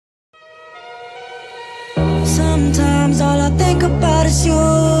Sometimes all I think about is you.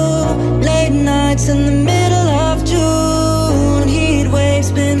 Late nights in the middle of June. Heat waves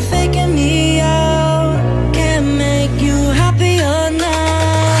been faking me out. Can't make you happier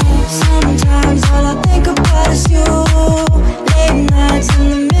now. Sometimes all I think about is you. Late nights in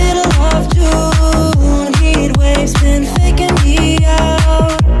the middle of June. Heat waves been faking me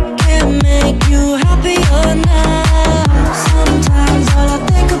out. Can't make you happier now. Sometimes all I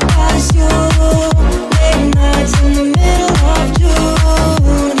think about is you. Late nights in the middle of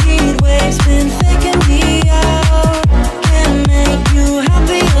June. Heat waves been faking me out. Can't make you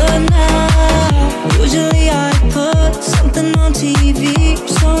happier now. Usually I put something on TV,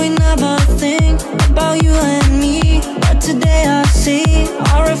 so we never think about you and me. But today I see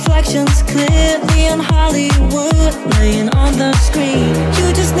our reflections clearly in Hollywood, laying on the screen.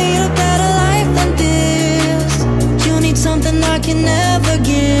 You just need a better life than this. You need something I can never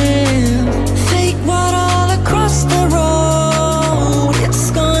give. Fake water all across the road.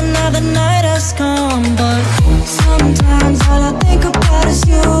 It's gone now, the night has come. But sometimes all I think about is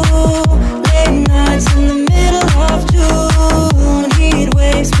you. Late nights in the middle of June. Heat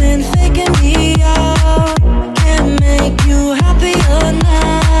waves been faking me out. Can't make you happier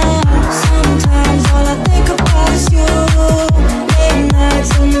now. Sometimes all I think about is you. Late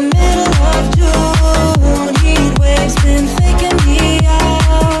nights in the middle of June. Heat waves been faking me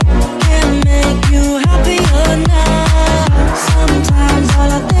out. Can't make you happier now. Sometimes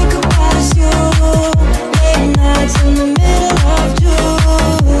all I think about is you. Late nights in the middle of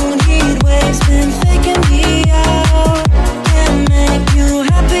June. Heat waves been faking me out. Can't make you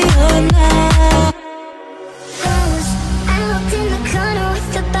happier now. Rose, I walked in the corner with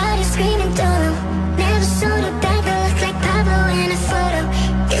the body screaming dolo. Never sold a bag that looked like Pablo in a photo.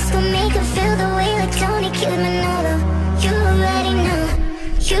 This gon' make her feel the way like Tony killed Manolo. You already know,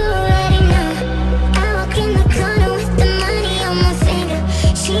 you already know. I walk in the corner with the money on my finger.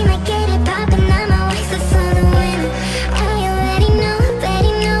 She might get it poppin', I'm my wife for the winner. I already know,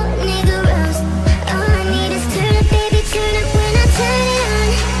 nigga Rose. All I need is turn up, baby, turn up when I turn it on.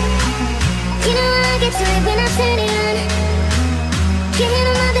 You know I get to it when I turn it on. Can't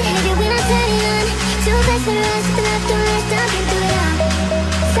handle my behavior when I turn it on. Too fast for the rest of the left, don't rest, I've been through it all.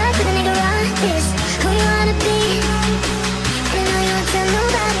 Fuck with a nigga raw, bitch, who you wanna be? And I know you won't tell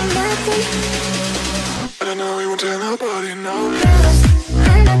nobody nothing. And I know you won't tell nobody no. Rose,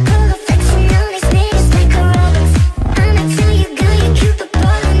 I'm not cool, flexing on these niggas like a Rolex. I'ma tell you, girl, you cute, but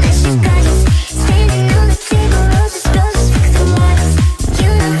ballin', that shit gorgeous. Standing on the table, roses, roses, fix the waters. You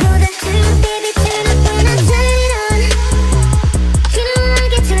know who the turn up, baby, turn up when I turn it on. You know I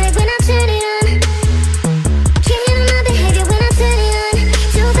get to it when I turn it on. Can't handle my behavior when I turn it on.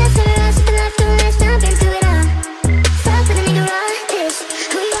 Too fast for the rest of the left, don't rest, I've been through it all. Fuck with a nigga raw, bitch,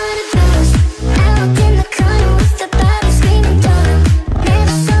 who you wanna Rose? I walked in the corner with the body screaming dolo.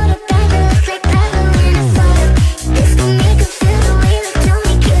 Never sold a bag that looked like Pablo in a photo. This gon' make her feel the way like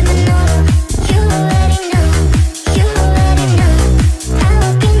Tony killed Manolo. You already know, you already know. I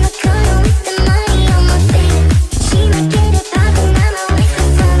walk in the corner with the money on my finger. She might get it poppin', I'm my wife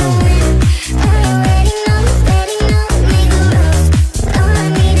for the winner. I already know, nigga Rose. All I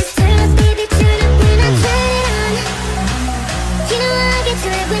need is turn up, baby, turn up when I turn it on. You know I get to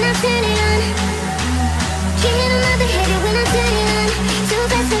it when I turn it on. Can't handle my behavior when I turn it on. Too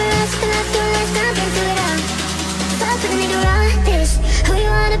fast for the rest of the left, don't rest, I've been through it all. Fuck with a nigga raw, bitch, who you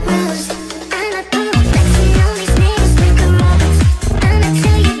wanna bruise? I'm not cool, flexing on these niggas like a Rolex. I'ma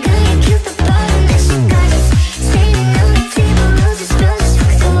tell you, girl, you cute, but ballin', that shit gorgeous. Standing on the table, roses, roses,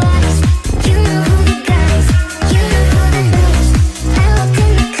 fuck the waters. You know who the guys, you know who the hoes. I walked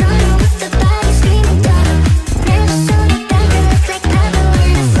in the corner with the body screaming dolo. Never sold a bag that looked like Pablo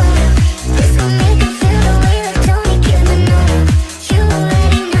in a photo. This gon'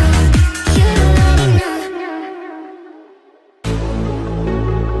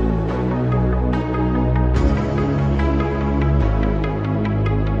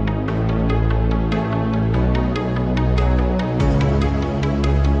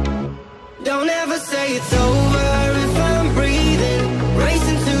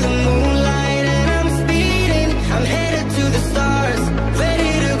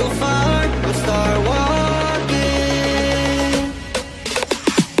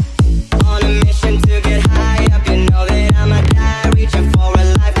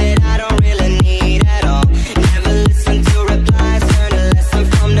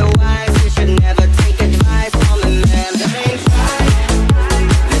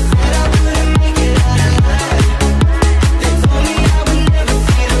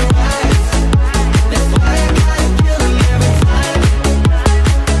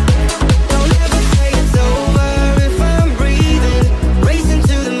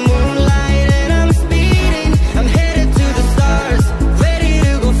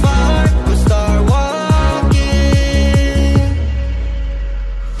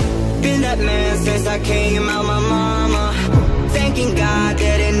 I came out my mama. Thanking God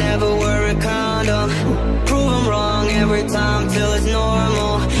that it never were a condom. Prove I'm wrong every time till it's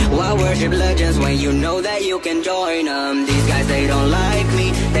normal. Why worship legends when you know that you can join them? These guys, they don't like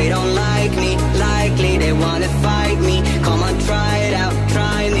me, they don't like me. Likely they wanna fight me. Come on, try it out,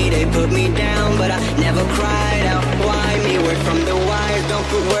 try me. They put me down, but I never cried out. Why me? Word from the wires, don't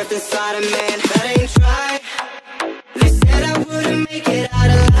put worth inside a man that ain't tried. They said I wouldn't make it out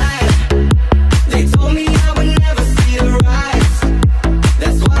alive. They told me I would never see the rise.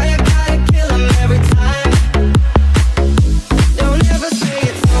 That's why I gotta kill them every time. Don't ever say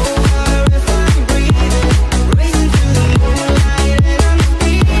it's over if I'm breathing. Racing through the moonlight and I'm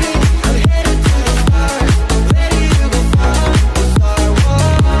speeding. I'm headed to the stars, ready to go far. Start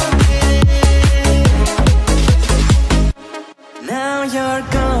walking. Now you're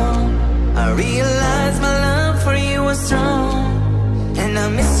gone. I realize my love for you was strong, and I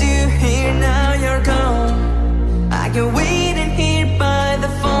miss you here. Now you're gone. I can wait in here by the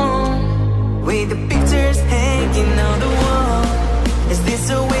phone, with the pictures hanging on the wall. Is this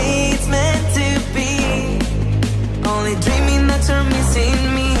the way it's meant to be? Only dreaming that you're missing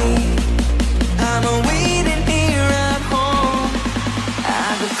me. I'm waiting here at home. I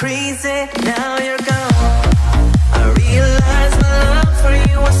go crazy, now you're gone. I realize my love for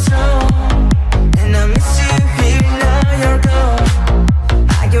you was strong, and I miss you here. Now you're gone.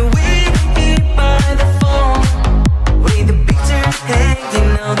 I can wait here by the phone, with the pictures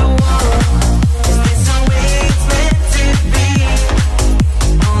hanging on the wall. Is this the way it's meant to be?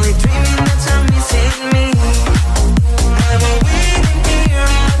 Only dreaming that you're missing me. I'm waiting here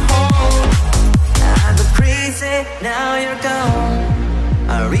at home. I go crazy, now you're gone.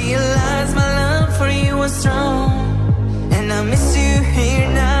 I realize my love for you was strong, and I miss you here.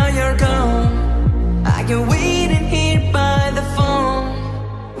 Now you're gone. I can wait in here by the phone,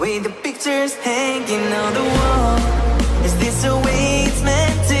 with the pictures hanging on the wall. Is this the way it's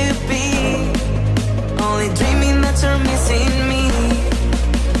meant to be? Only dreaming that you're missing me.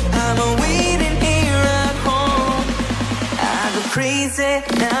 I'm waiting here at home. I go crazy,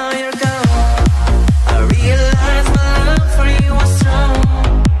 now you're gone. I realize my love for you was strong,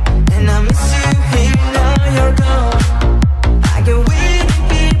 and I miss you here. Now you're gone. I can wait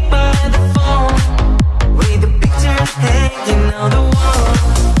here by the phone, with the pictures hanging on the wall.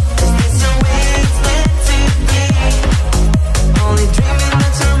 Is this the way it's meant to be? Only dreaming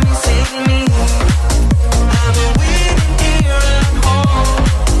that you're missing me. I'm waiting here at home.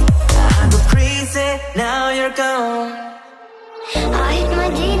 I go crazy, now you're gone. I hit my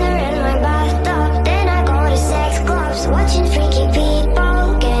dinner in my bathtub, then I go to sex clubs, watching freaky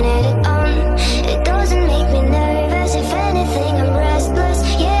people get it on. It doesn't make me nervous, if anything I'm restless.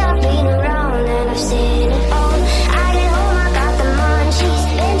 Yeah, I've been around and I've seen it all. I get home, I got the munchies,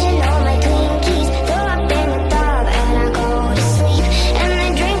 binging all my Twinkies, throw up in the tub and I go to sleep. And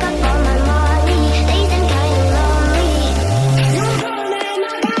then drink up all my money, they think I'm lonely. You're gone and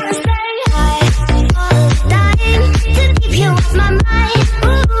I gotta stay high all the time to keep you off my mind.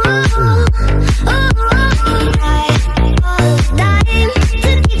 Ooh, ooh, ooh, high all the time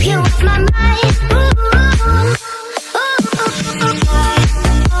to keep you off my mind. Ooh, ooh, ooh, high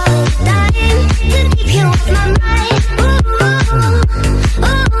all the time to keep you off my mind. Ooh,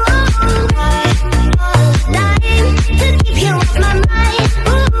 ooh, high all the time to keep you off my mind.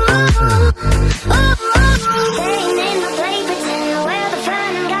 Ooh, staying in my play, pretend where the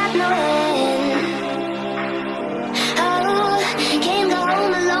fun got no end. Oh, can't go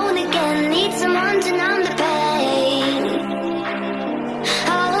home alone again, need someone to numb the pain.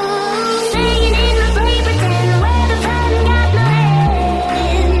 Oh, staying in my play, pretend where the fun got no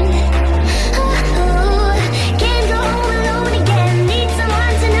end. Oh, can't go home alone again, need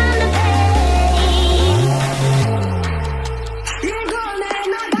someone to numb the pain. You're gone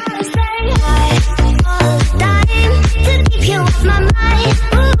and I gotta stay high all the time to keep you off my mind.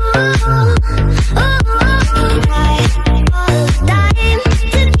 Ooh, ooh, high all the time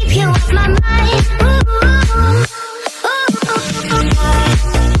to keep you off my mind. Ooh, high all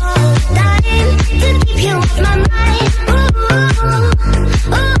the time to keep you off my mind. Ooh,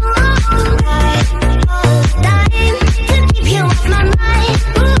 high all the time to keep you off my mind.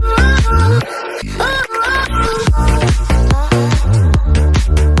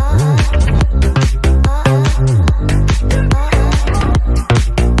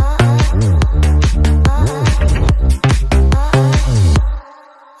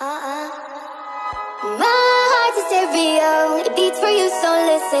 My heart's a stereo, it beats for you, so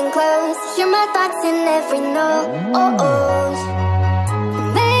listen close. Hear my thoughts in every note. Oh, oh.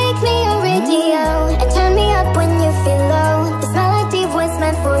 Make me a radio and turn me up when you feel low. This melody was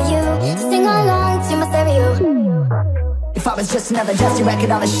meant for you. Sing along to I was just another dusty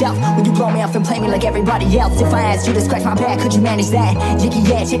record on the shelf. Would you blow me off and play me like everybody else? If I asked you to scratch my back, could you manage that? Yicky,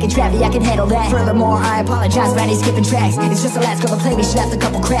 yeah, chicken Travie, I can handle that. Furthermore, I apologize for any skipping tracks. It's just the last girl to play me, she left a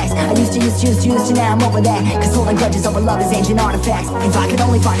couple cracks. I used to, now I'm over that. Cause holding grudges over love is ancient artifacts. If I could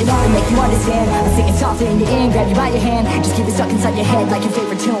only find it out and make you understand, I'll sing it softly in your ear and grab you by your hand. Just keep it stuck inside your head like your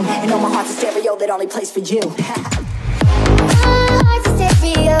favorite tune. And know my heart's a stereo that only plays for you. My heart's a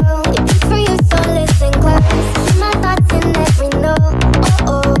stereo, it beats for you, so listen close. Hear my thoughts in every note.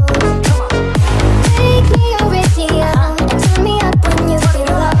 Oh, oh. Make me your radio and turn me up when you feel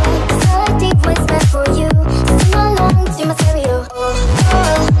low. So deep voice meant for you, sing along to my stereo. Oh,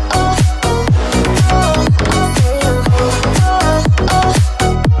 oh, oh, oh, oh, stereo. Oh, oh, oh,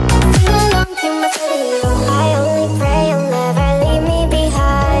 sing along to my stereo. I only pray you'll never leave me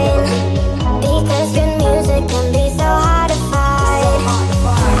behind, because good music can be so hard to find. I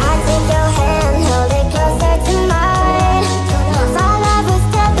take your hand, hold it closer to mine. Thought I was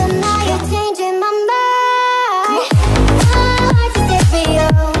dead, but now you're changing my mind. My heart's a stereo,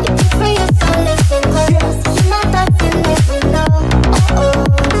 it beats for you, so listen close. Hear my thoughts in every note. Oh, oh.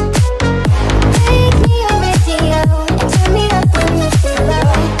 Make me your radio and turn me up when you feel low.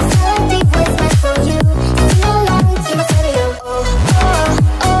 So deep voice meant for you, sing along to my stereo. Oh, oh,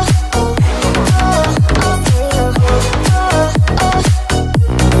 oh, oh, oh, stereo. Oh, oh,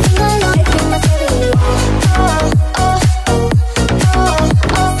 sing along to my stereo. Oh, oh,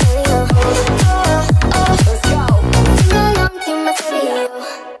 oh, stereo. Let's go. Sing along to my stereo.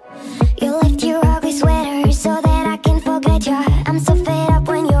 You left your ugly sweater so that I can forget you. I'm so fed up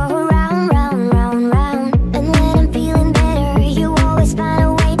when you're around, round, round, round. And when I'm feeling better, you always find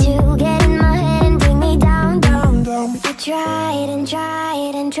a way to get in my head and bring me down, down, down. I tried and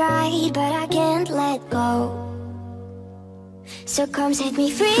tried and tried, but I can't let go. So come set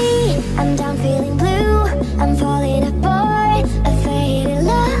me free. I'm down feeling blue. I'm falling apart. A faded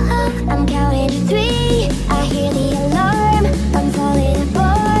love. I'm counting to 3. I hear the alarm. I'm falling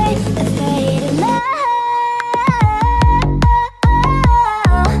apart. A faded love.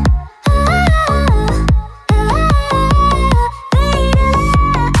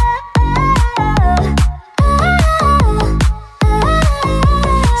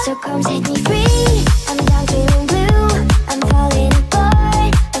 So come set me free. I'm down feeling blue. I'm falling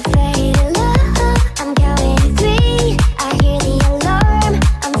apart. A faded love. I'm counting to 3. I hear the alarm.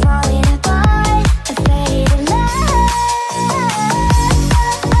 I'm falling apart. A faded love.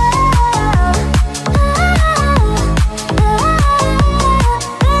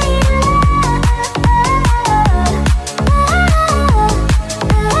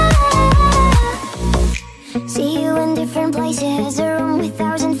 See you in different places, a room with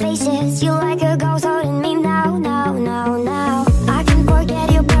 1,000 faces. You like a ghost holding me now, now, now, now. I can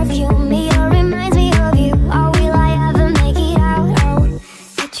forget your perfume, it all reminds me of you. Oh, will I ever make it out? Oh,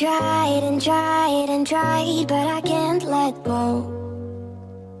 I tried and tried and tried, but I can't let go.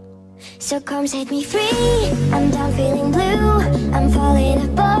 So come set me free. I'm down feeling blue. I'm falling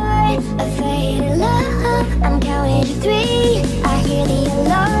apart. A faded love. I'm counting to 3. I hear the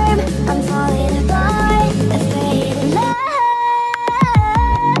alarm. I'm falling apart. A faded love.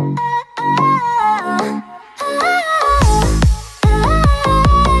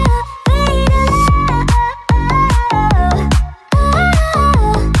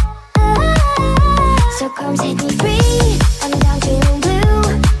 So come set me free. I'm down feeling blue.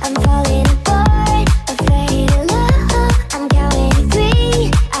 I'm falling apart. A faded love. I'm counting to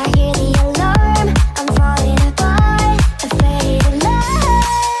 3. I hear the alarm. I'm falling apart. A faded love.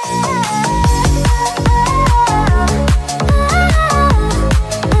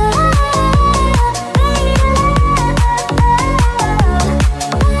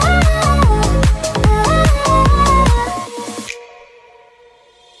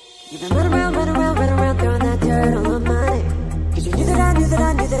 You've been running around, throwing that dirt all on my name. Cause you knew that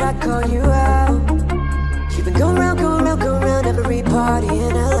I'd call you out. You've been going around every party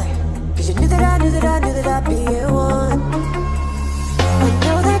in LA. Cause you knew that I'd be your one. I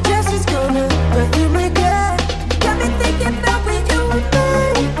know that dress is gonna perfume my girl. Got me thinking about when you were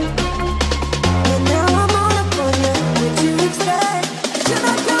mine. And now I'm all up on you, what you expect? You're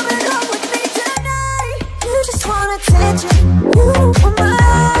not coming home with me tonight. You just want attention, you want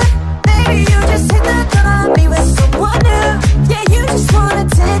mine. Maybe you just hit the door, be with someone new. Yeah, you just want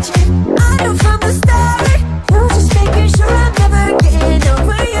attention, I knew from the start. You just making sure I'm never getting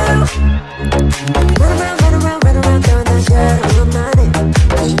over you. Run around, throwing that dirt all on my name.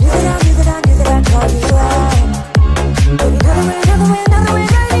 You knew that I'd call you out. You know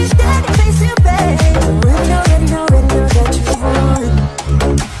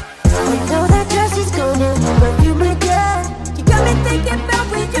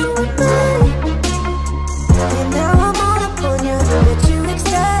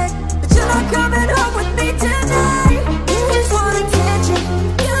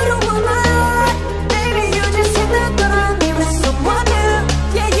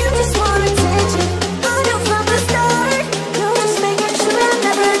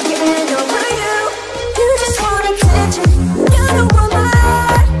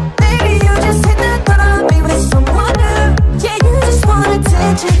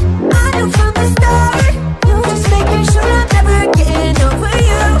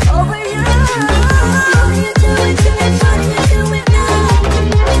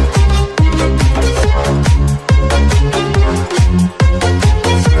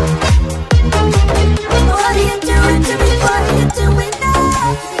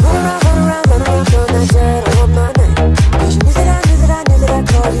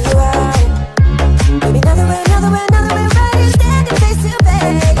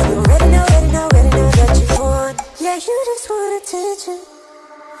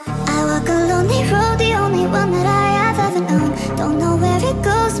it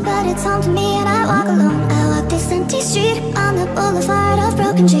goes, but it's home to me and I walk alone. I walk this empty street on the boulevard of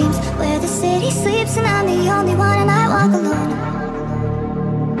broken dreams, where the city sleeps and I'm the only one and I walk alone.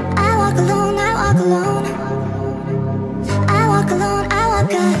 I walk alone, I walk alone. I walk alone, I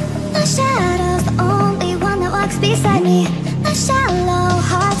walk up. My shadow's the only one that walks beside me. My shallow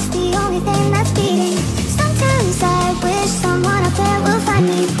heart's the only thing that's beating. Sometimes I wish someone up there will find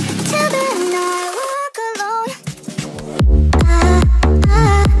me. Till then I walk alone.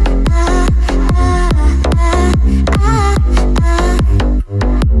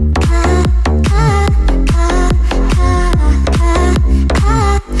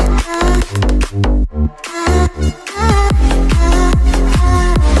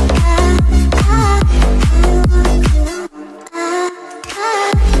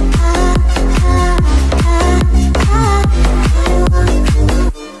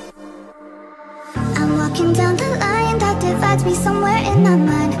 Me somewhere in my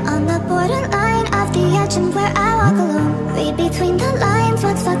mind, on the borderline of the edge and where I walk alone. Read between the lines,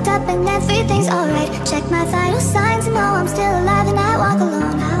 what's fucked up and everything's alright. Check my vital signs and know I'm still alive and I walk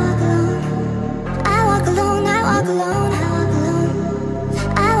alone. I walk alone. I walk alone, I walk alone.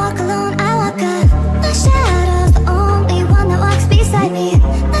 I walk alone, I walk up. My shadow's the only one that walks beside me.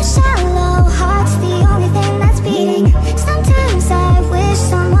 My shallow heart's the only thing that's beating. Sometimes I wish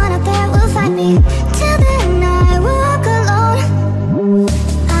someone up there will find me. Till then I walk alone.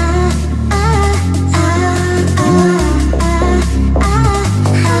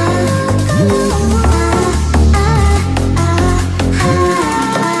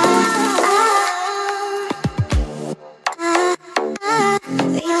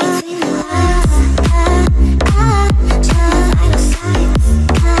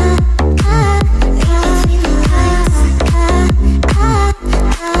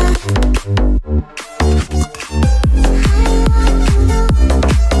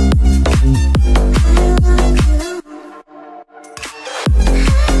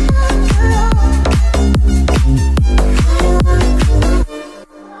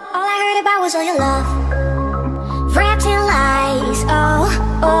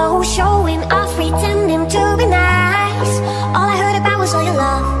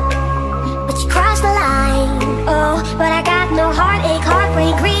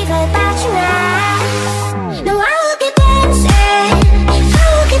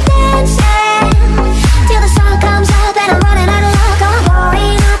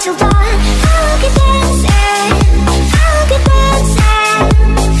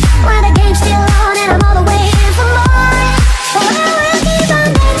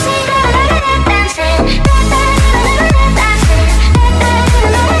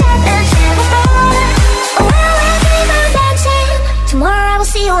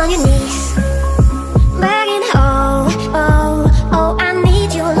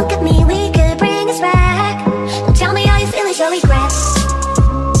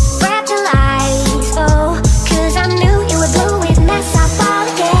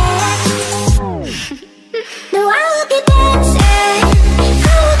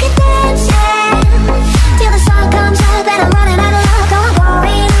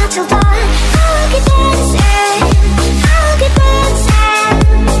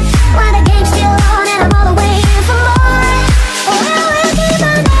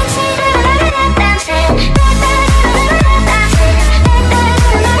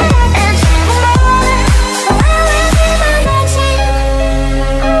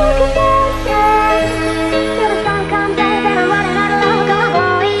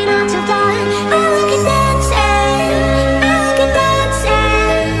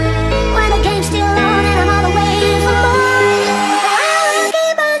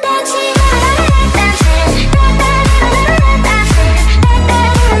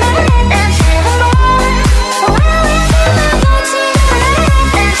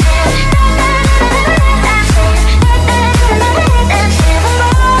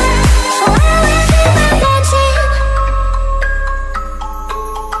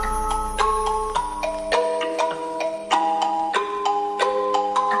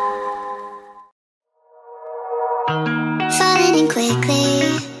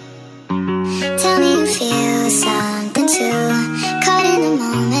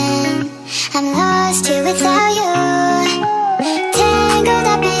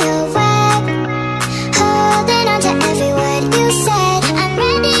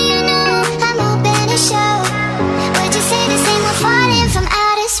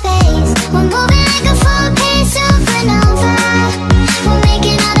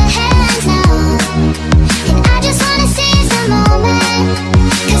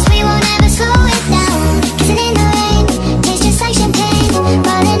 Cause we won't ever slow it down. Kissing in the rain tastes just like champagne.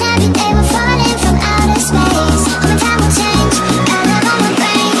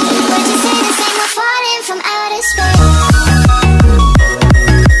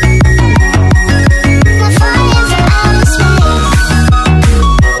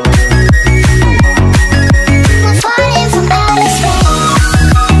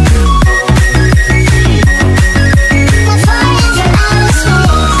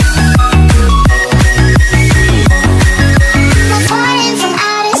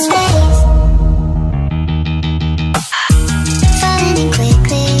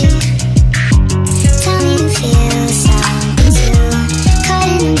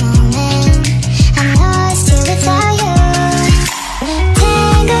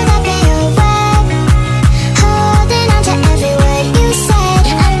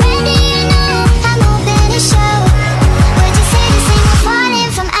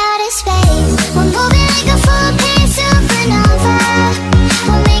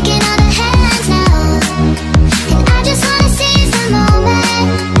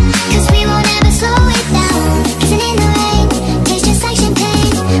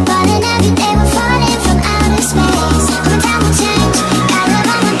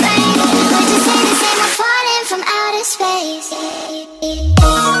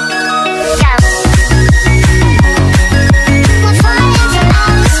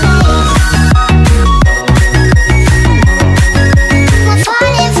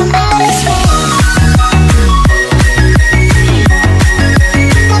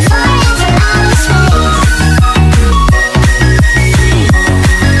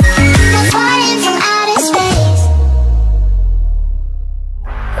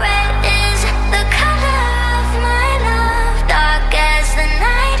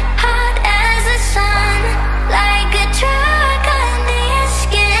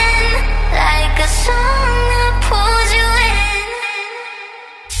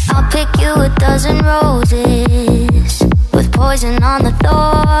 pick you a dozen roses with poison on the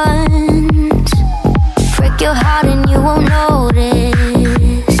thorns. Prick your heart and you won't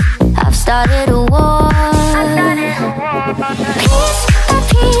notice I've started a war. Piece by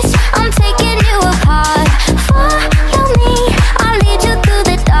piece, I'm taking you apart. Follow me, I'll lead you through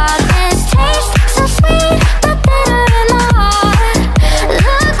the darkness. Taste so sweet, but bitter in my heart.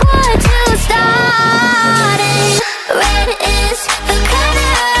 Look what you started. Red is the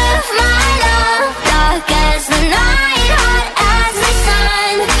color of my love. Dark as the night, hot as the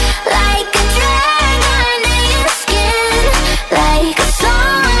sun. Like a drag under your skin. Like a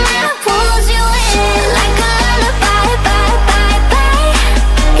song that pulls you in. Like a lullaby, bye, bye, bye.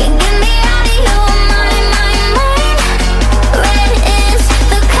 Can't get me out of your mind, mind, mind. Red is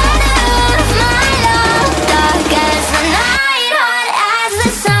the color of my love. Dark as the night, hot as the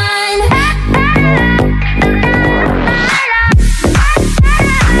sun.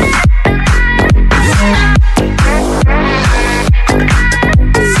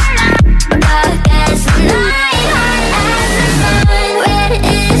 Dark as the night, hot as the sun. Red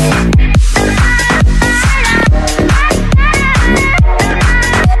is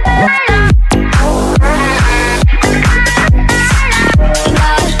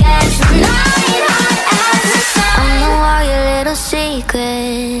dark as the night, hot as the sun. I know all your little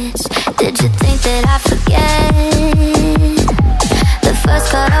secrets. Did you think that I forget? The first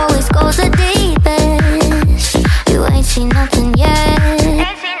cut always goes the deepest. You ain't seen nothing yet.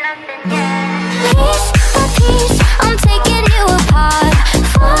 Piece by piece, I'm taking you apart.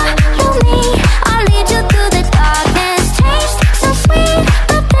 Follow me, I'll lead you through the darkness. Taste so sweet,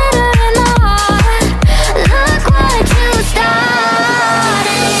 but bitter in my heart. Look what you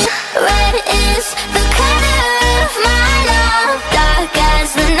started. Red is the color of my love. Dark as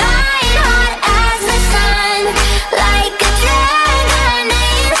the night, hot as the sun. Like a drag under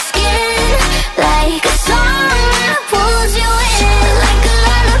your skin.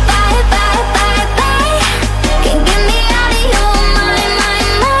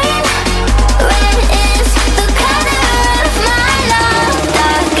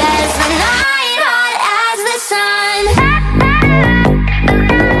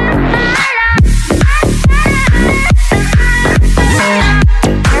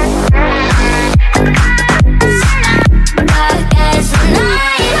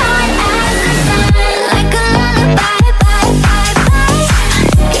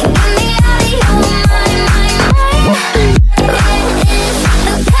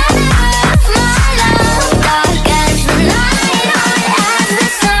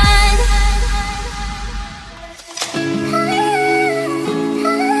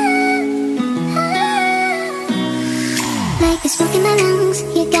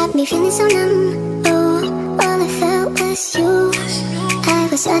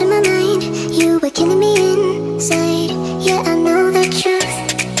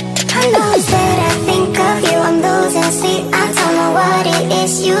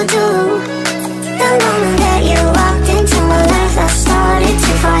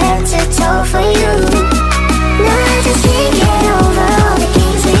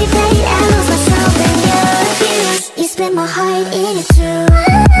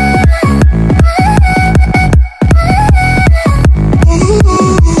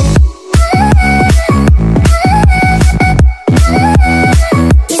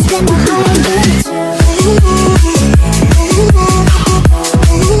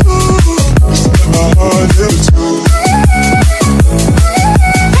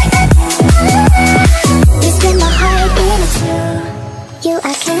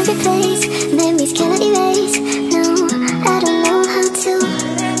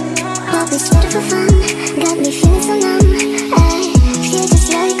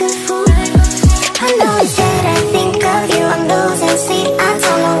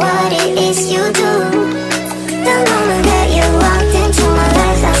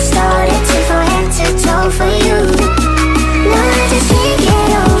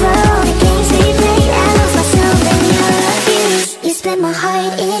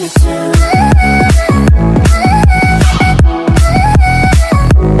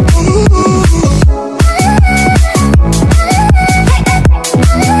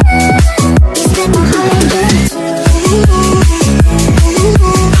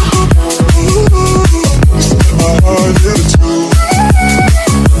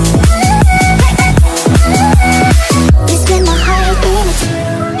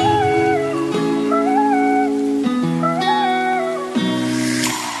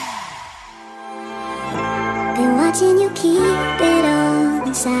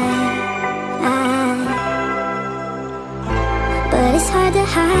 hard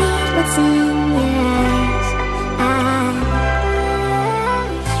to hide what's in your eyes.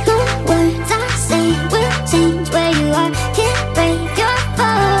 The words I say will change where you are. Can't break your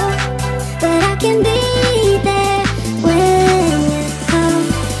fall, but I can be there when you come.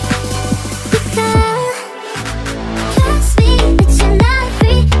 Because trust me that you're not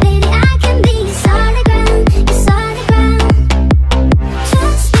free, baby. I can be your solid ground, your solid ground.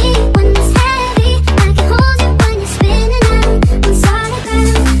 Trust me when it's heavy, I can hold you when you're spinning out. On solid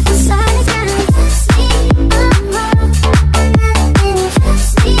ground, on solid ground. Trust me, I'm up.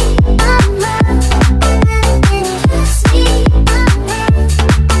 Trust me, I'm up. Trust me, I'm up.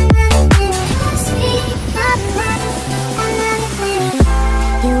 Trust me, I'm up.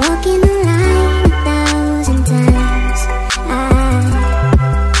 You're walking the line 1,000 times.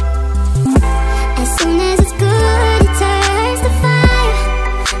 As soon as it's good, it turns to fire.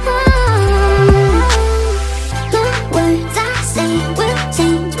 The words I say will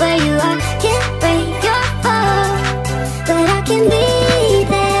change where you are. Can't break your fall, but I can be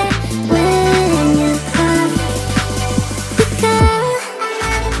there when you come. Because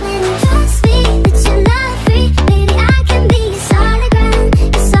trust me that you're not free, baby. I can be your solid ground,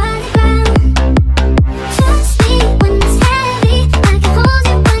 your solid ground. Trust me when it's heavy, I can hold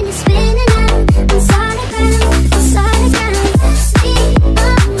you when you're spinning out. On solid ground, on solid ground. Trust me,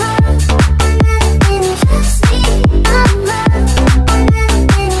 I'm up. Trust me, I'm up.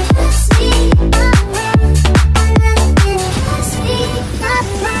 Trust me, I'm up. Trust me,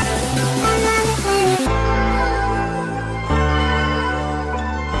 I'm up.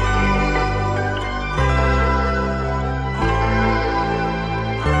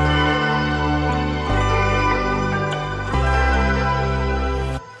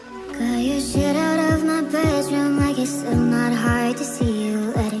 Got your shit out of my bedroom like it's still not hard to see you.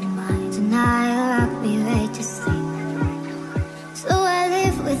 Letting mine tonight or I'll be right to sleep. So I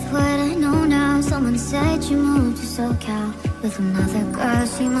live with what I know now. Someone said you moved to SoCal with another girl.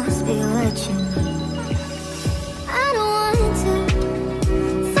 She must be what you need. I don't want to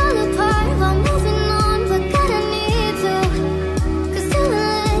fall apart while moving on, but God, I need to. 'Cause doing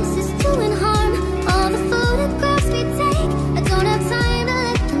less is doing harm. All the photographs we take, I don't have time to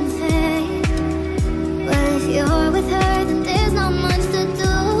let them fade. But if you're with her, then there's not much to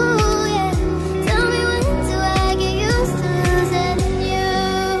do, yeah. Tell me when do I get used to losing you?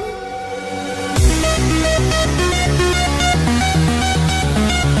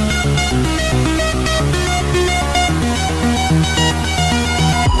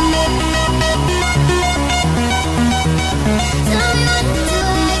 Tell me when do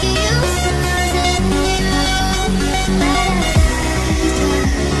I get used to losing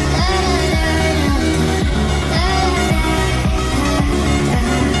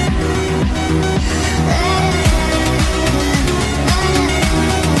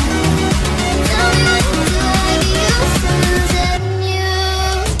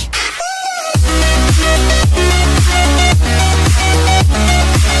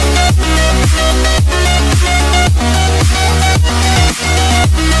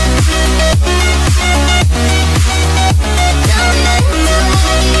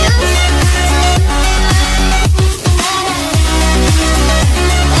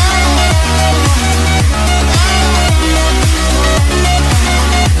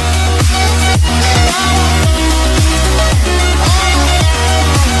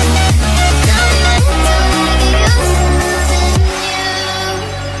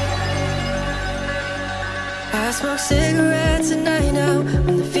I smoke cigarettes at night now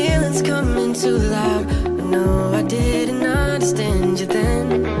when the feeling's coming too loud. I know I didn't understand you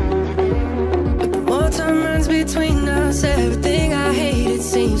then, but the more time runs between us, everything I hated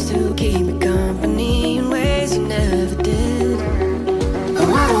seems to keep me company in ways you never did.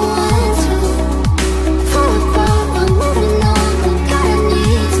 Oh, I don't want to fall apart while moving on, but God, I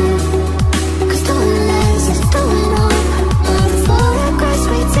need to. 'Cause doing less is doing on. All the photographs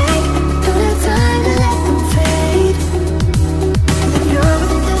we take, don't have time to let them fade. If you're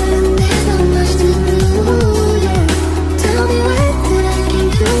with them, there's not much to do, yeah. Tell me when did I get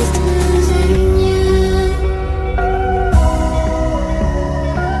used to losing you?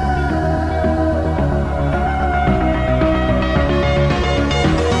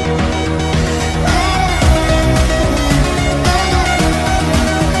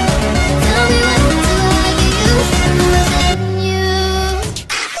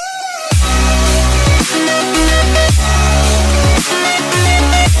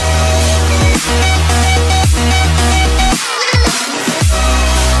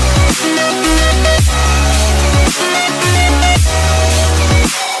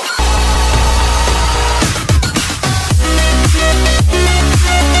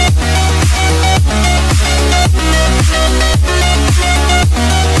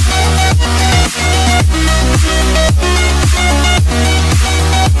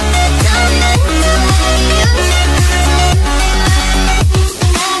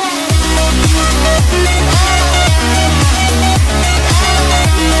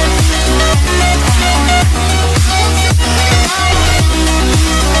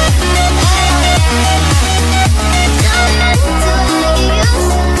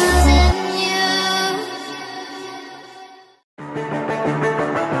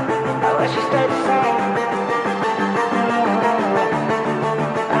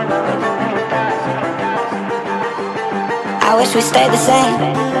 we stay the same.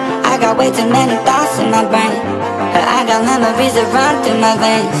 I got way too many thoughts in my brain, but I got memories that run through my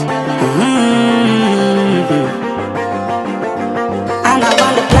veins. I'm not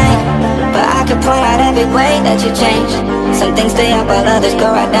one to blame, but I could point out every way that you change. Some things stay up while others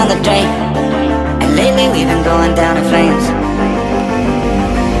go right down the drain, and lately we've been going down in flames.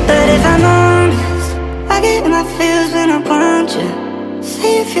 But if I'm honest, I get in my feels when I want you.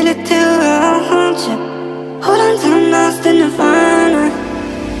 Say you feel it too, I'll haunt you. Hold on till I'm lost in nirvana.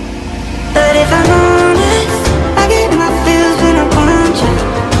 But if I'm honest, I get in my feels when I want you.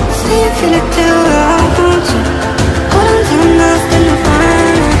 Say you feel it too, I'll haunt you. Hold on till I'm lost in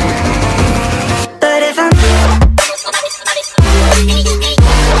nirvana. But if I'm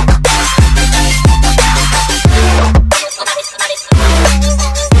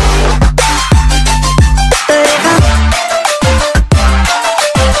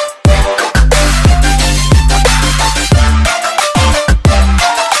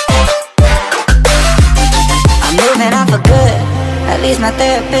my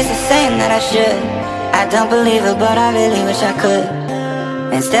therapist is saying that I should. I don't believe it, but I really wish I could.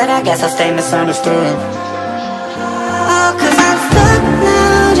 Instead, I guess I'll stay misunderstood. Oh, cause I'm stuck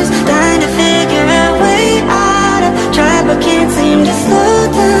now, just trying to figure a way out. I've tried but can't seem to slow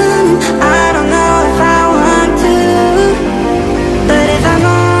down. I don't know if I want to. But if I'm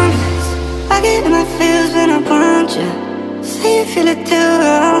honest, I get in my feels when I want you. Say you feel it too,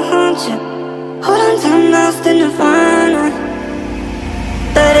 I'll haunt you. Hold on till I'm lost in nirvana.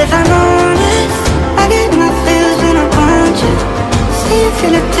 But if I'm honest, I get my feels when I want you. Say you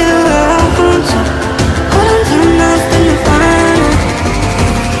feel it too, I'll haunt you. Hold on till I'm lost in nirvana.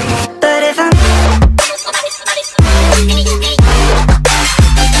 But if I'm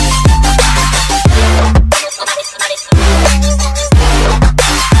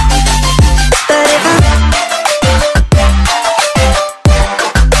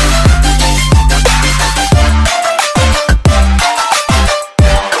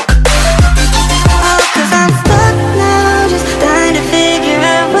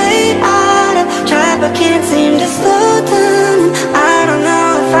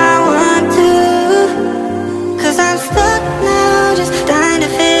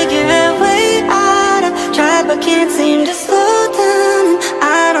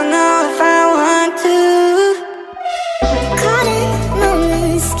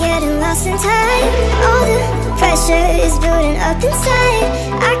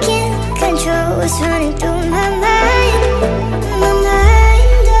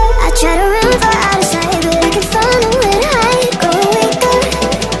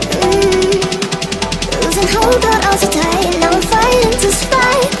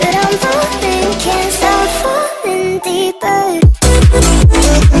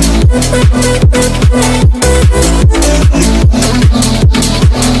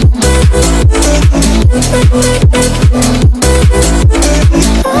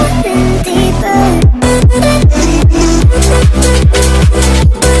deeper.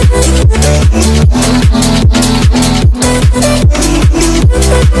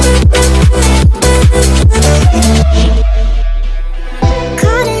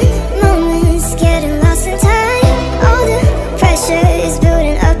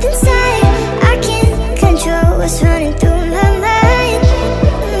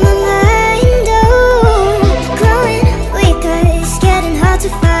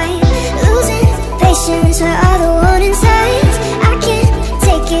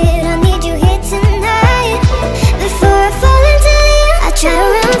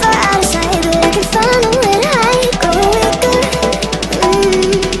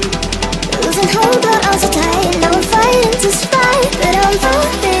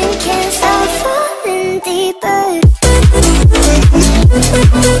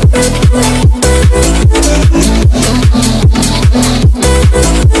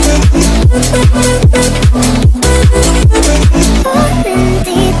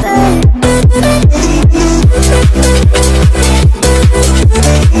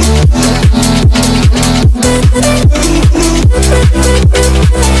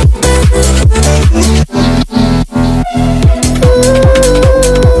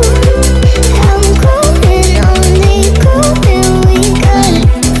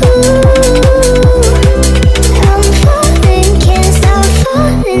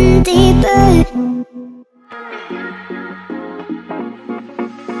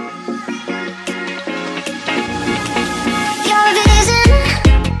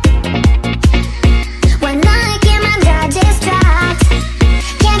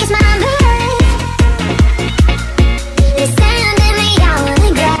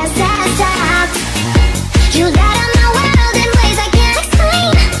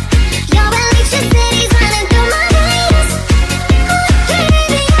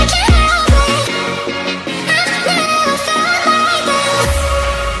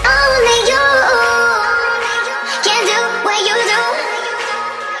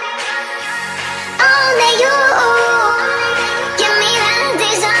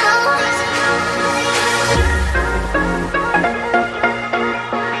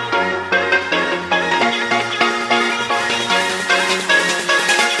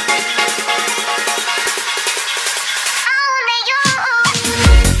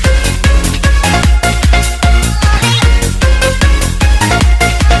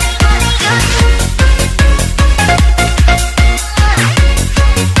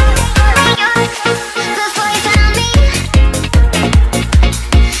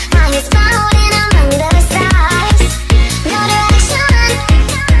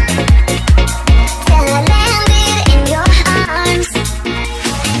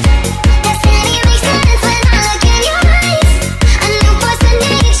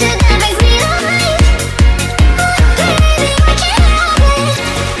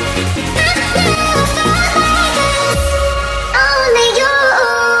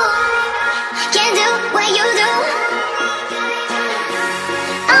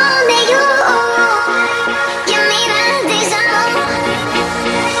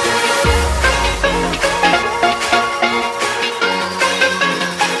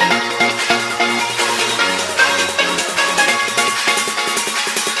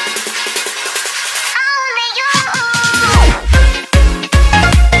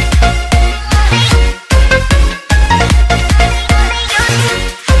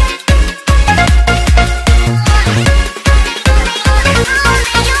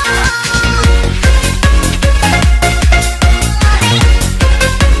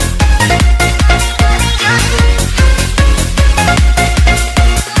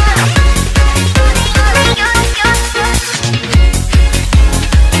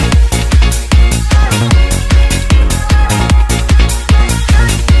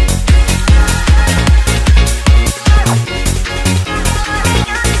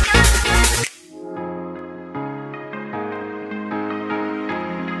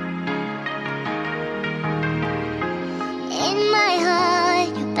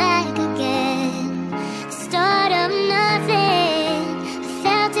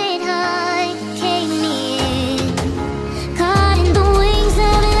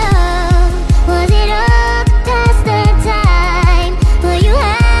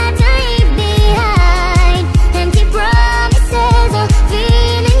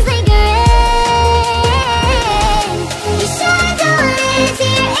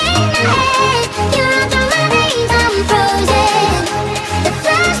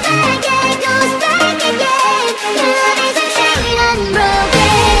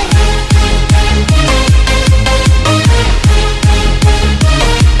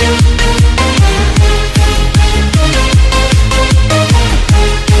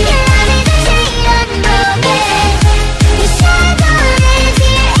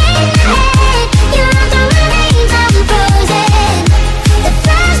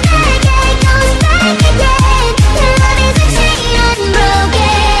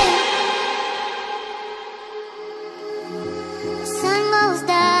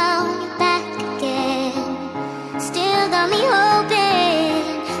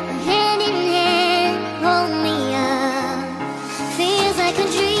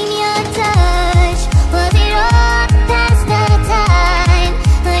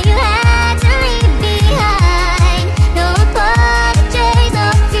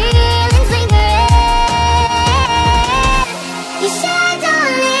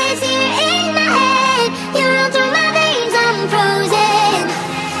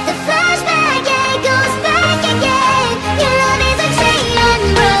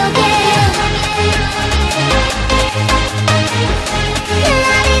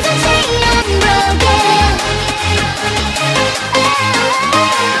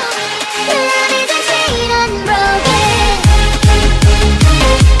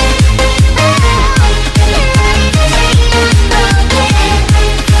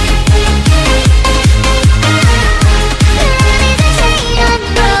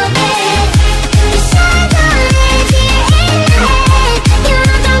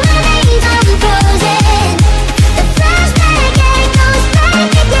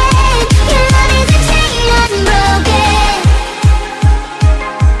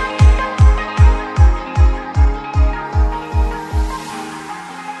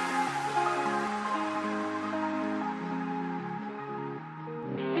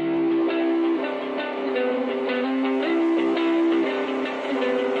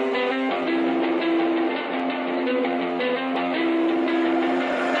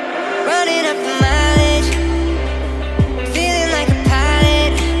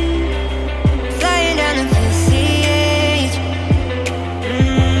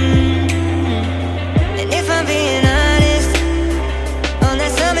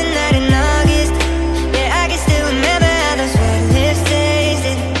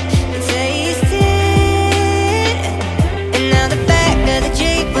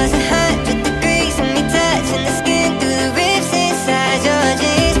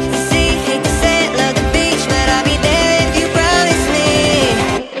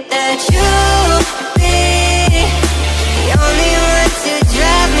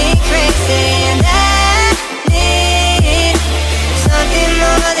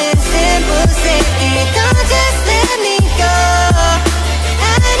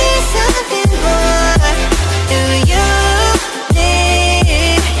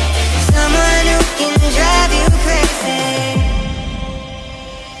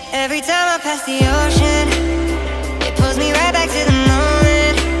 across the ocean. It pulls me right back to the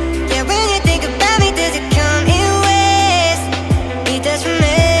moment. Yeah, when you think about me, does it come in waves? It does for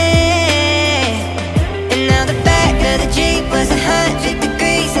me. And now the back of the Jeep was 100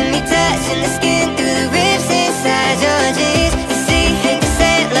 degrees, and me touching the skin through the ribs inside your jeans. You see, hate the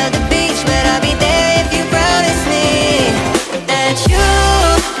sand, love the beach, but I'll be there if you promise me that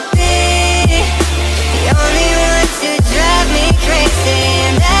you'll be the only one to drive me crazy.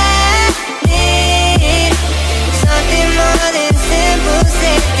 And I need something more than simple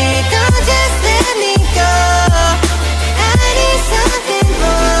safety. Don't just let me go, I need something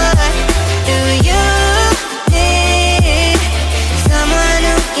more. Do you need someone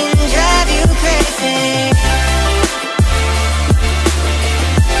who can drive you crazy?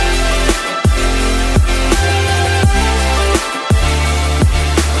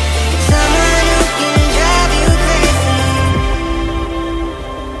 Someone who can drive you crazy.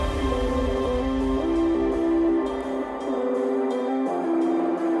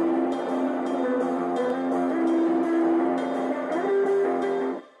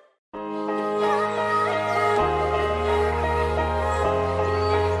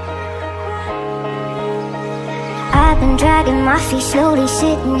 I've been dragging my feet slowly,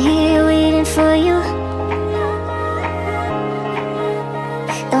 sitting here waiting for you.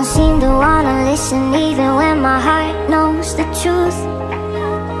 Don't seem to wanna listen even when my heart knows the truth.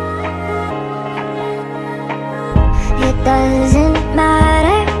 It doesn't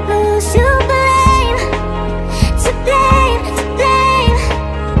matter who's to blame, to blame, to blame.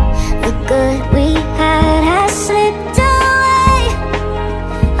 The good we had has slipped away,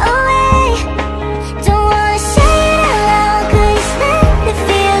 away. Don't wanna say it out loud, 'cause then it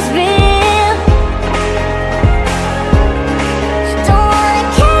feels real. Don't wanna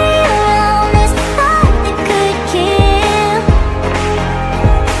carry around this thought that could kill.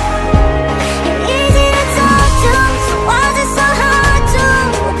 You're easy to talk to, so why is it so hard to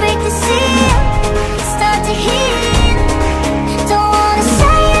break the seal, start to heal? Don't wanna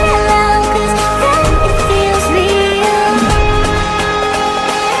say it out loud, 'cause then it feels real.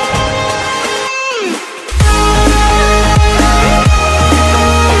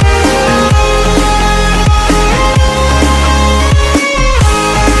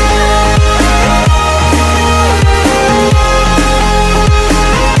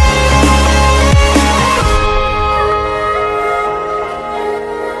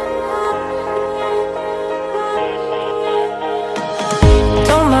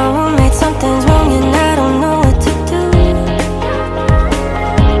 Told my roommate something's wrong and I don't know what to do.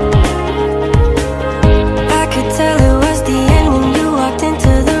 I could tell it was the end when you walked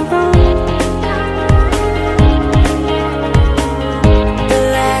into the room. The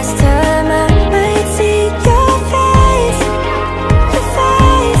last time I might see your face, your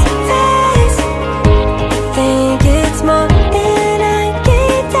face, face. I think it's more than I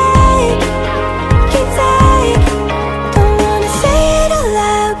can take, can take. Don't wanna say it out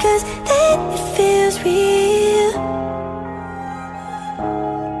loud, 'cause then it feels real.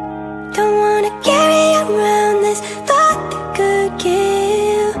 Don't wanna carry around this thought that could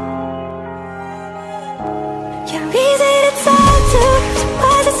kill. You're easy to talk to, so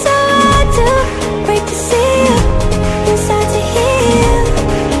why is it so hard to break the seal, inside to heal?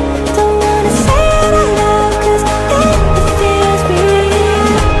 Don't wanna say it out loud, 'cause then it feels real.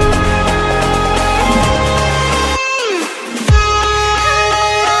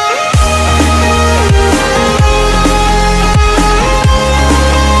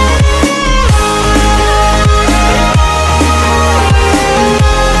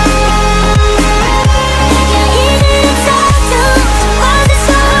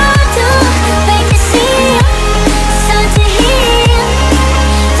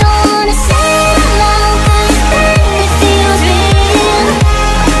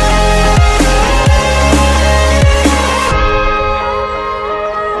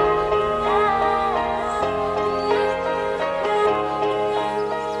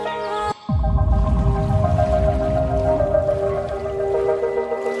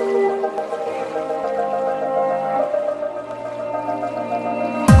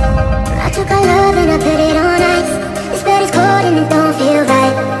 I took our love and I put it on ice. This bed is cold and it don't feel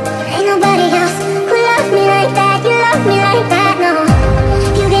right. Ain't nobody else who loves me like that. You love me like that, no.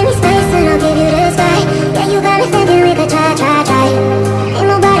 You give me space and I'll give you the sky. Yeah, you got me thinking we could try, try, try. Ain't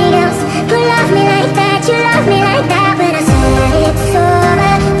nobody else who loves me like that. You love me like that. When I said it's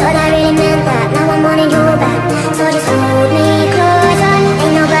over, thought I really meant that. Now I'm wanting you back, so just hold me closer.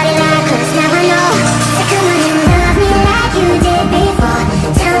 Ain't nobody like us, now I know. So come on and love me like you did before.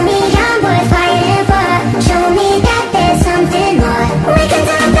 Tell me I'm worth fighting for. Show me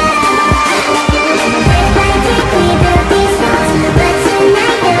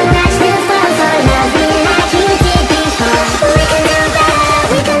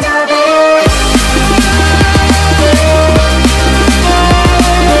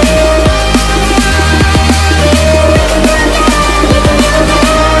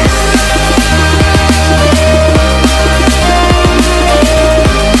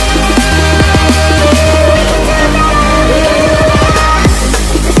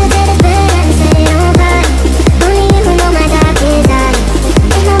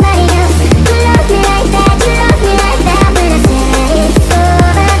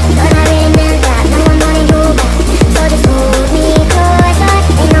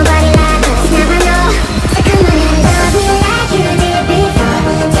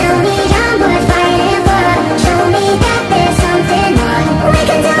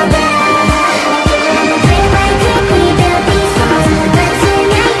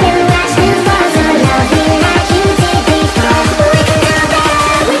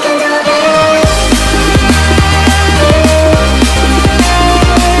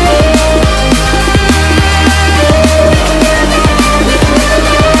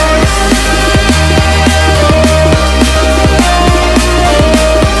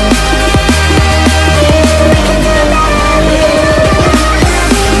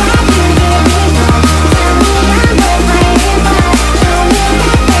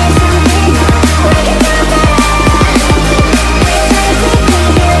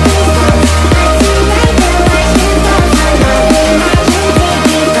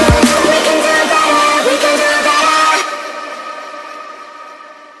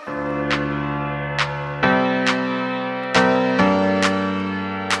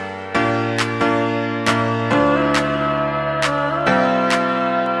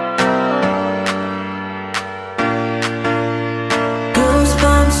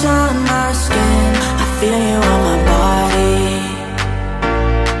feel you on my body.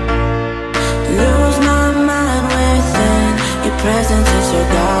 Lose my mind within your presence is so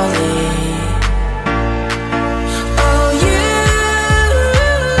godly. Oh,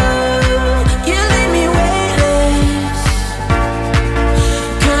 you leave me weightless.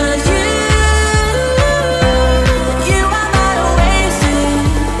 'Cause you are my oasis.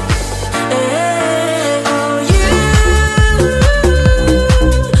 Yeah. Oh,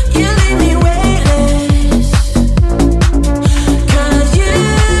 you leave me weightless. 'Cause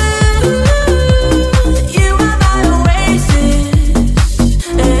you are my oasis.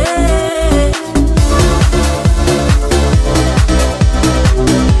 Yeah.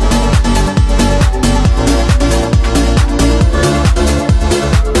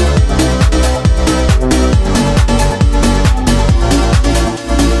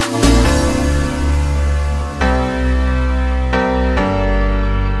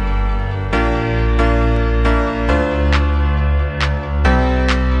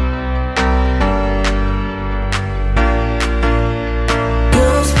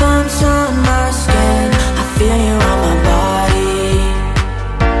 Goosebumps on my skin, I feel you on my body.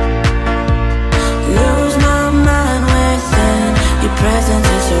 Lose my mind within your presence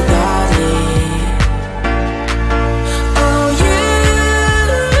is so godly. Oh, you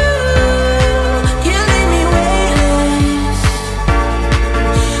leave me weightless.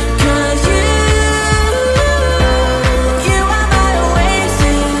 'Cause you are my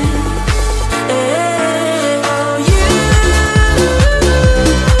oasis. Yeah. Oh, you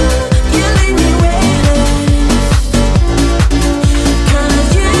leave me weightless. 'Cause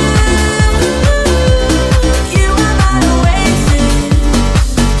you are my oasis.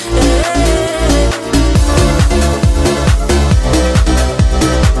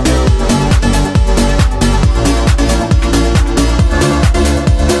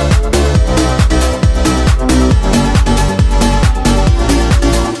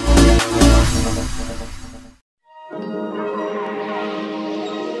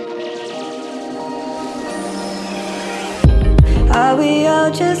 Are we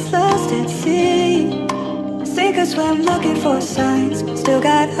all just lost at sea? Sink or swim looking for signs. Still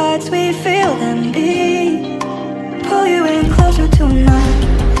got hearts, we feel them beat. Pull you in closer tonight.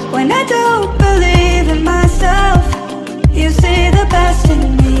 When I don't believe in myself, you see the best in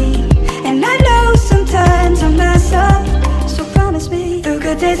me. And I know sometimes I mess up, so promise me through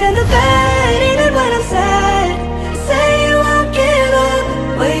good days and the bad, even when I'm sad, say you won't give up.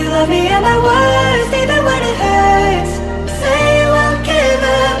 Will you love me at my worst, even when it hurts? Say you won't give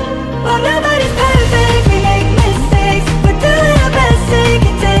up. Well, nobody's perfect, we make mistakes. We're doing our best, take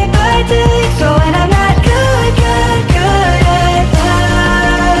it day by day. So when I'm not good at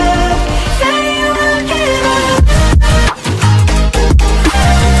love, say you won't give up.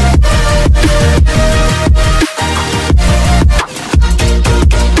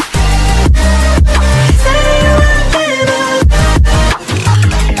 Say you won't give up.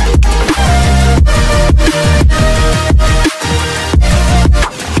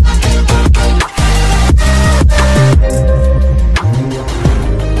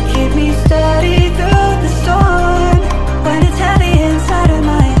 Keep me steady through the storm when it's heavy inside of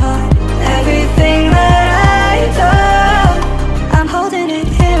my heart. Everything that I've done, I'm holding it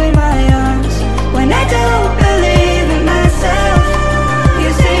here in my arms. When I don't believe in myself, you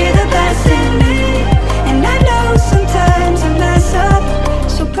see the best in me. And I know sometimes I mess up,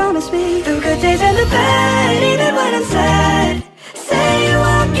 so promise me through good days and the bad, even when I'm sad, say you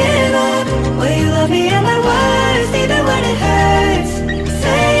won't give up. Will you love me at my worst, even when it hurts?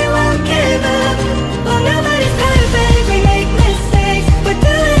 Say you won't give up. Well, nobody's perfect, we make mistakes. We're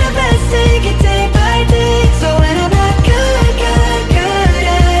doing our best, take it day by day. So when I'm not good at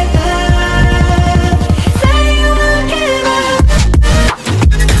love, say you won't give up.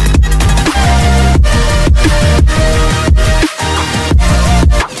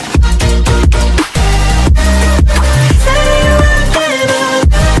 Say you won't give up.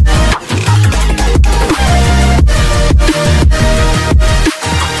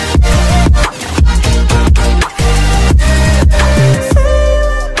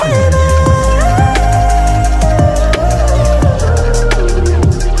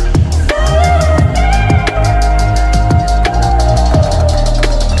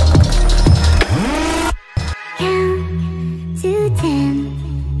 Count to 10,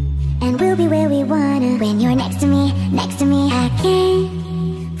 and we'll be where we wanna. When you're next to me, I can't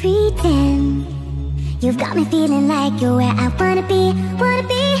pretend. You've got me feeling like you're where I wanna be.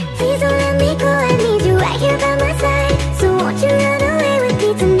 Please don't let me go, I need you right here by my side. So won't you run away with me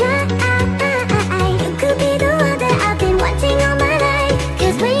tonight? You could be the one that I've been wanting all my life.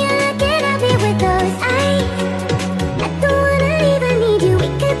 'Cause when you're looking at me with those eyes,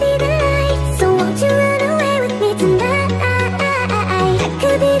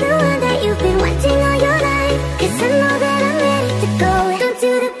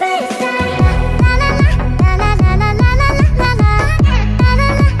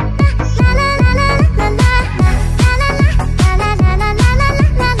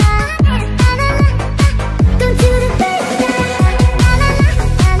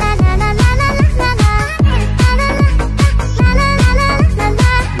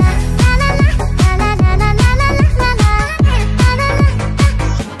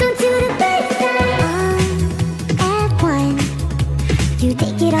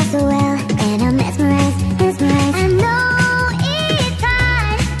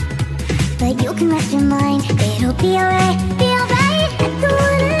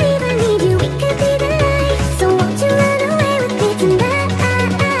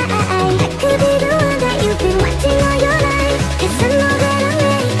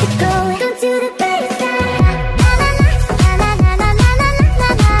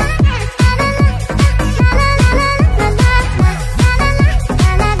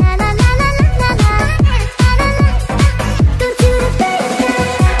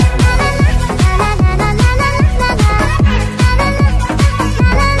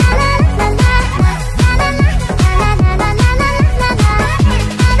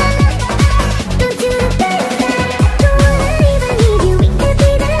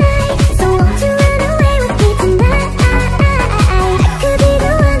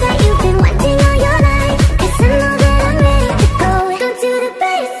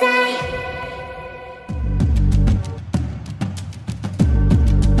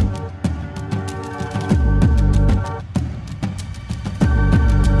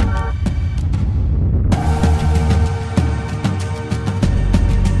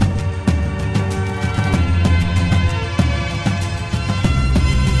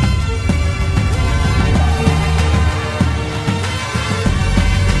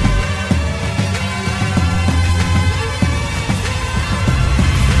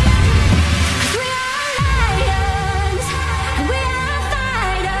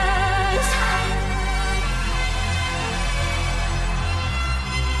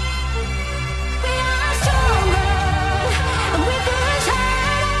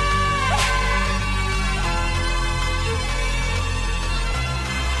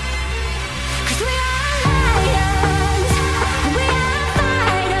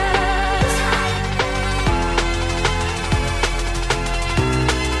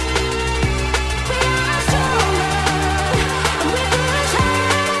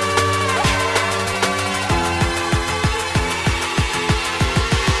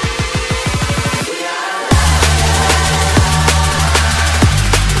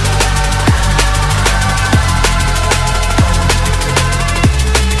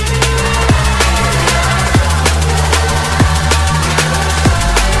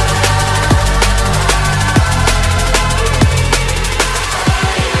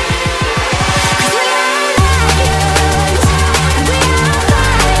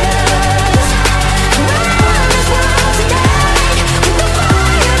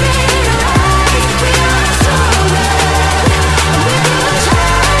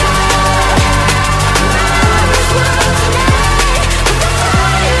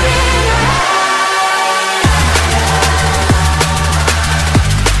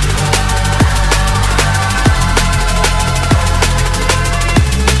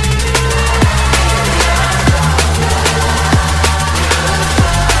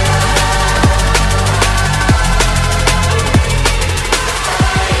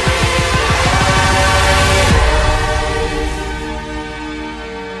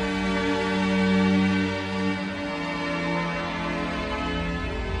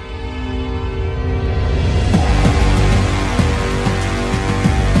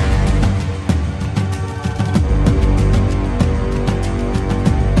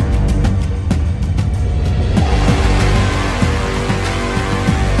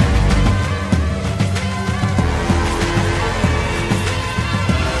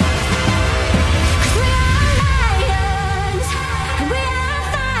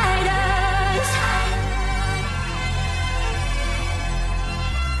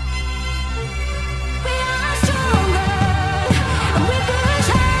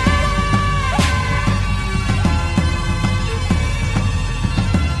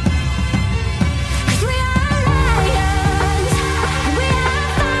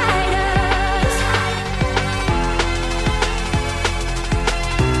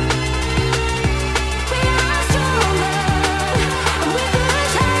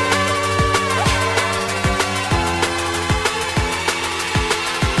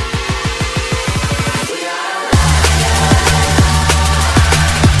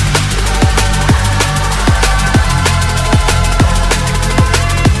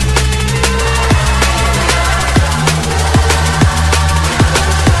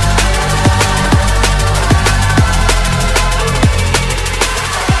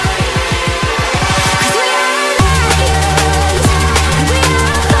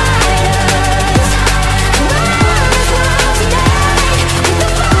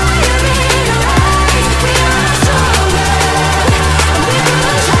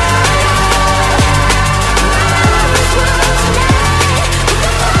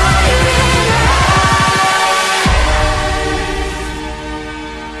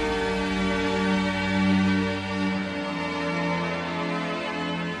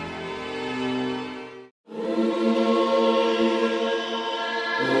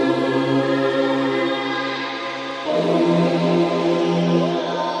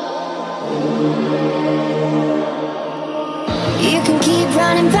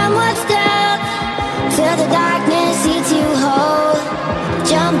 running from what's there. Till the darkness eats you whole.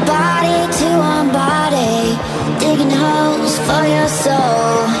 Jump body to one body, digging holes for your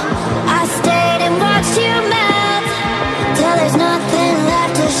soul. I stayed and watched you melt till there's nothing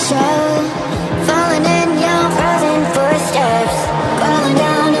left to show. Falling in your frozen footsteps, crawling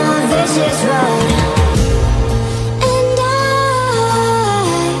down a vicious road. And I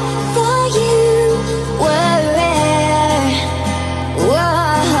thought you were rare.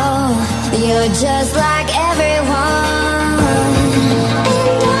 Whoa, you're just like everyone.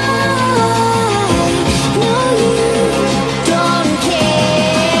 And I know you don't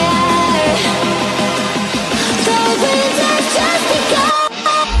care. The winter's just begun.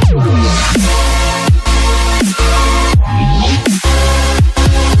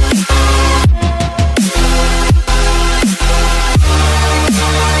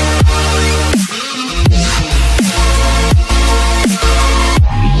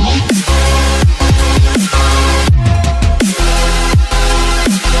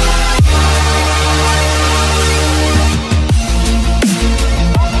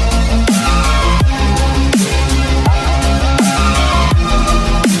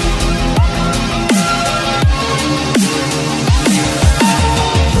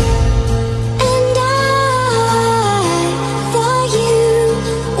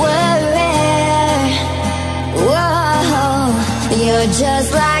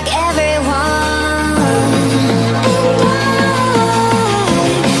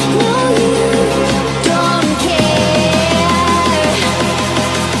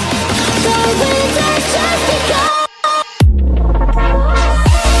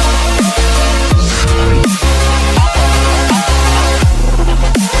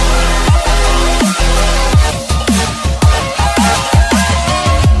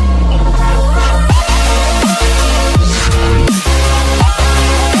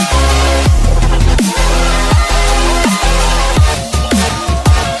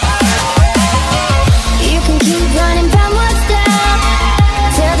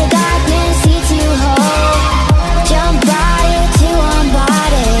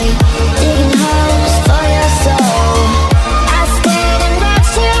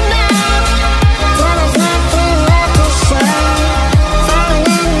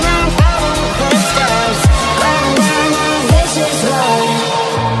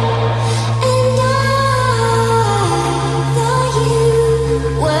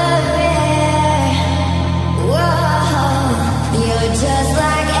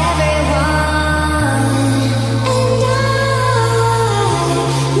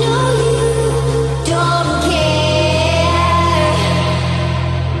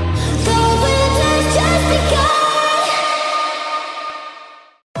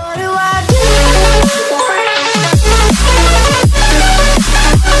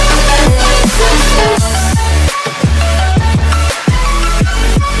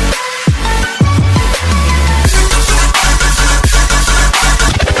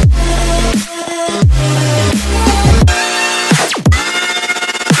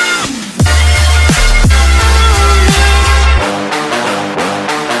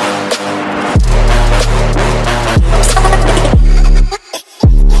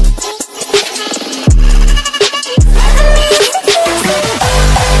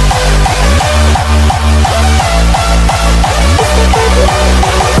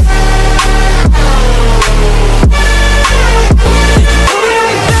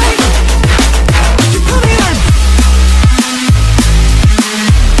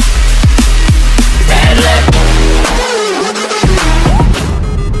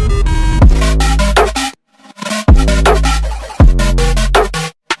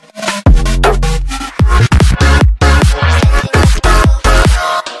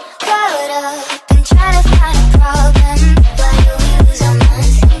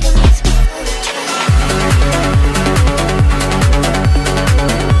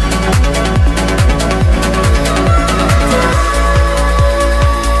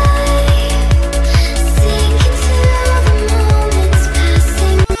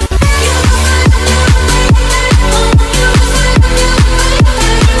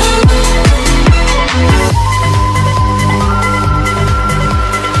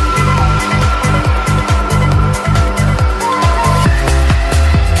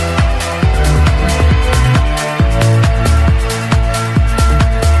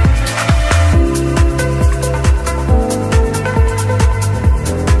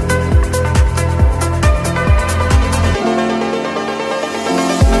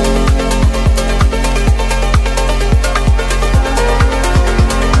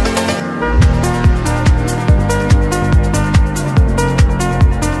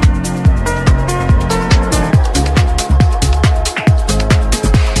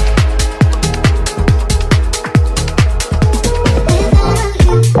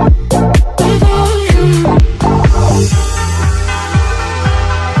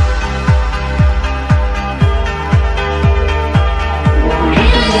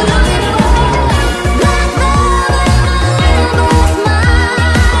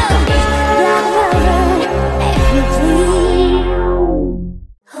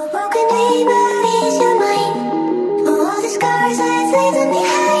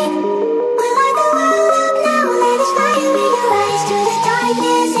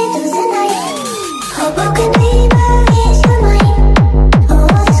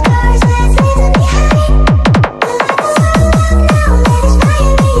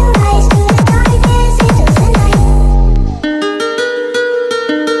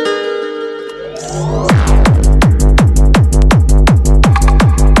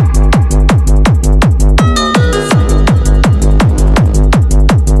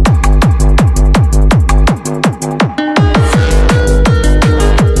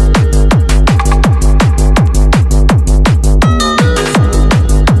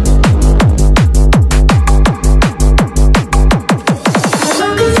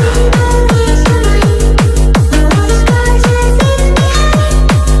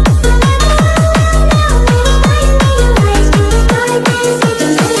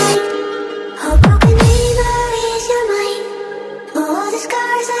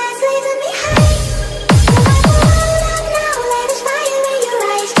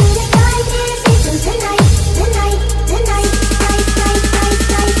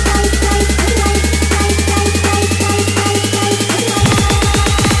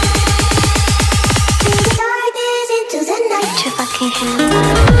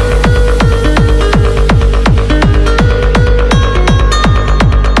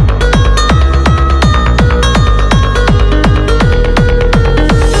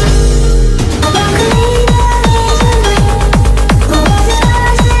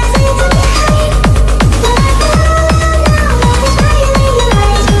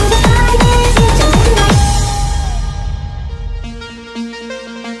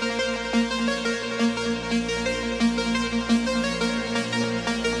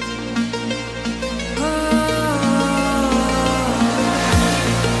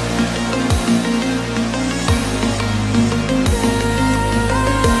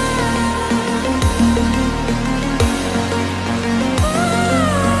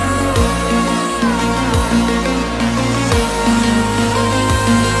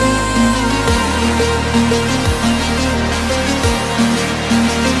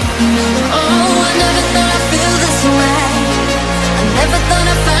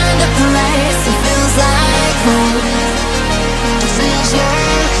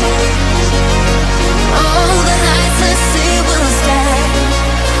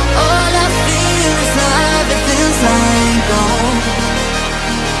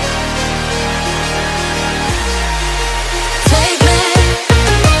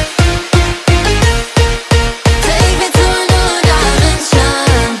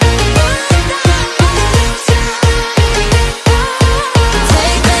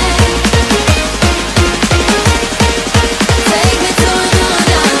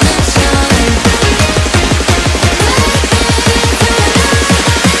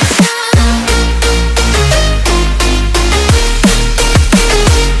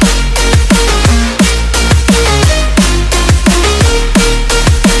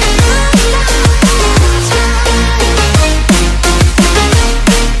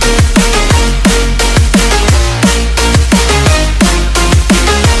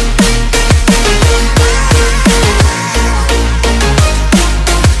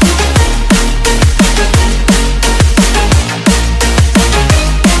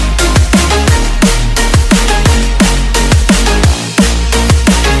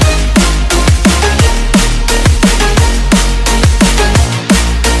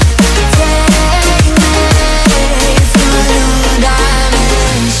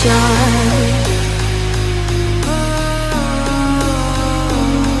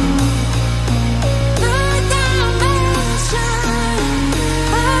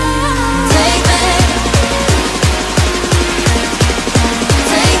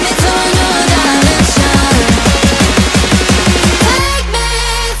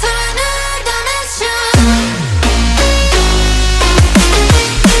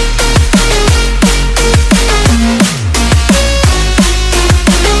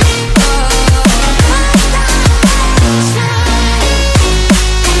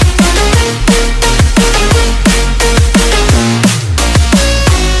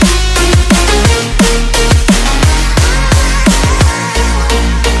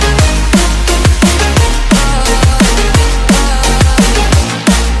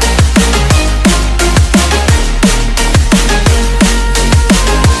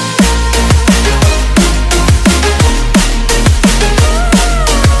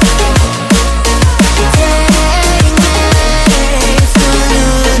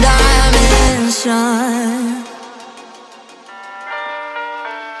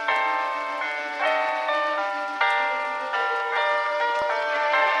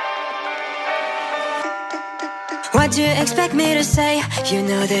 What do you expect me to say? You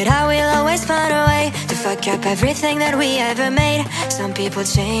know that I will always find a way to fuck up everything that we ever made. Some people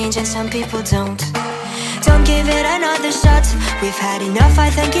change and some people don't. Don't give it another shot. We've had enough,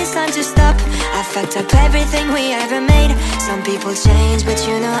 I think it's time to stop. I fucked up everything we ever made. Some people change, but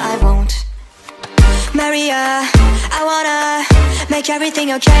you know I won't. Maria, I wanna make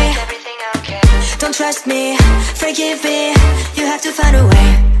everything okay. Don't trust me, forgive me, you have to find a way.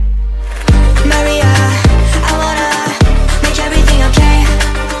 Maria, I wanna make everything okay.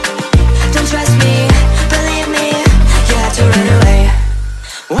 Don't trust me, believe me, you have to run away.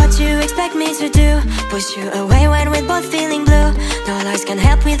 What do you expect me to do? Push you away when we're both feeling blue. No lies can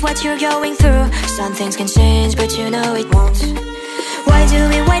help with what you're going through. Some things can change, but you know it won't. Why do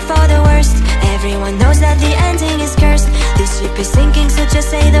we wait for the worst? Everyone knows that the ending is cursed. This ship is sinking, so just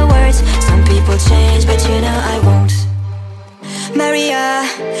say the words. Some people change, but you know I won't. Maria,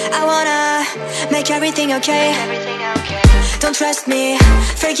 I wanna make everything okay. Don't trust me,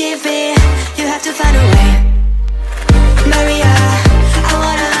 forgive me, you have to find a way. Maria, I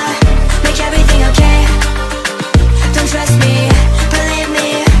wanna make everything okay. Don't trust me, believe me,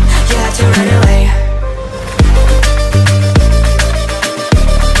 you have to run away.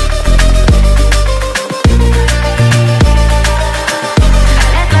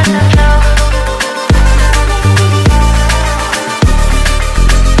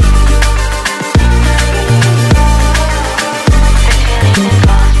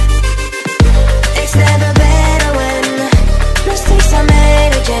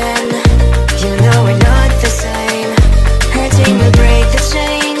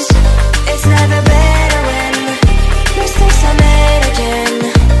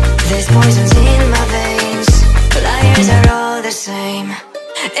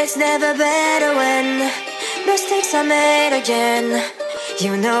 It's never better when mistakes are made again.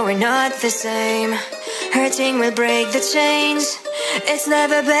 You know we're not the same. Hurting will break the chains. It's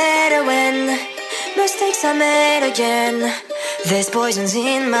never better when mistakes are made again. There's poisons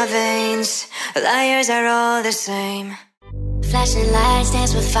in my veins. Liars are all the same. Flashing lights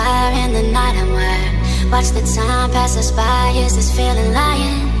dance with fire in the night I'm wired. Watch the time pass us by, is this feeling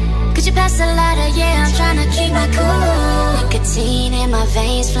lying? Could you pass the lighter? Yeah, I'm trying to keep my cool. Nicotine in my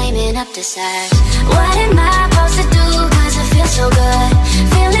veins, flaming up the sides. What am I supposed to do? Cause it feels so good.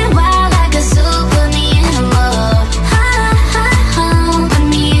 Feeling wild like a zoo, put me in a mood. Put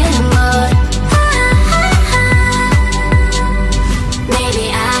me in a mood. Maybe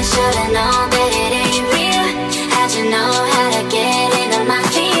I should've known that it ain't real. How'd you know how to get into my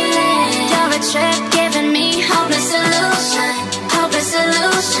feelings? You're a trip giving me hopeless solution. Hopeless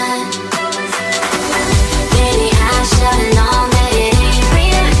solution. Maybe I should've known that it ain't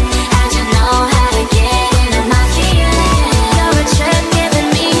real. How'd you know how to get into my feelings? You're a trip giving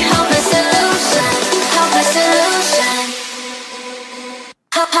me hopeless solution. Hopeless solution.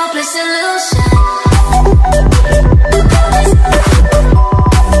 Hopeless solution.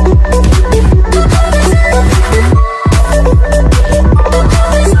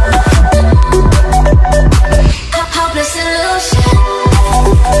 Hopeless solution.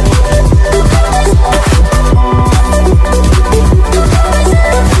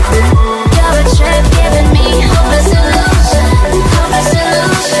 You're a trip giving me hopeless solution. Hopeless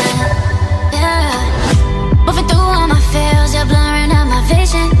solution. Yeah. Moving through all my feels, you're blurring out my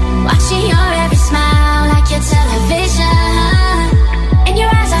vision. Watching your every smile like your television. In your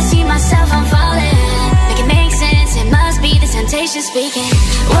eyes I see myself, I'm falling. Make it make sense, it must be the temptation speaking.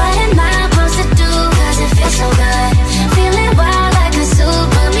 What am I supposed to do? Cause it feels so good. Feeling wild like a zoo,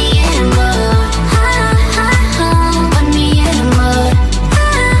 put me in a mood. Put me in a mood.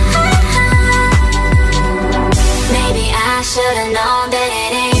 Maybe I should've known that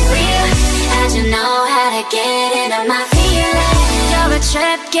it ain't real. How'd you know how to get into my feelings? You're a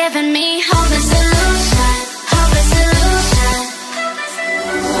trip giving me hopeless solution. Hopeless solution.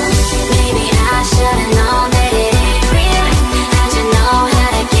 Maybe I should've known that it ain't real. How'd you know how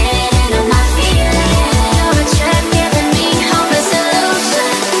to get into my feelings? You're a trip giving me hopeless solution.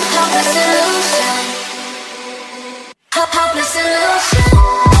 Hopeless solution. Hopeless solution.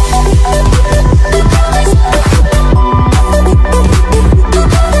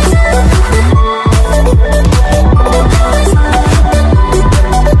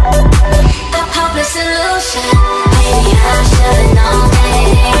 Hopeless solution. Maybe I should've known that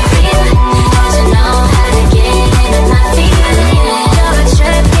it ain't real. How'd you know how to get into my feelings? You're a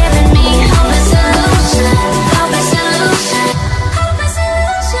trip giving me hopeless solution. Hopeless solution. Hopeless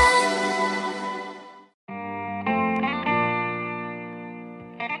solution.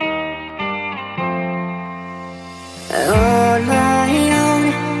 On my own,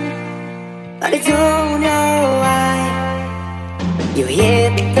 but I don't know why. you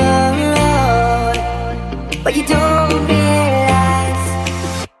hit the road, but you don't realize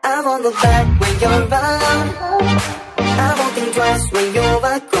I won't look back when you're around. I won't think twice when you're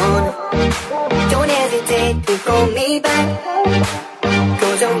gone. Don't hesitate to call me back,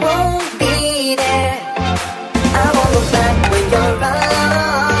 'cause I won't be there. I won't look back when you're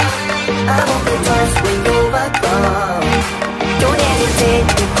around. I won't think twice when you're gone. Don't hesitate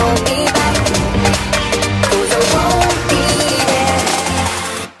to call me back, 'cause I won't be there.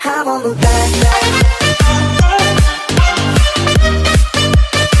 I won't look back,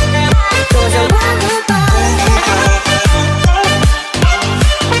 'cause I won't look back.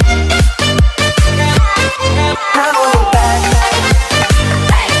 I won't look back,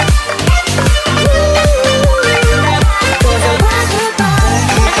 'cause I won't look back.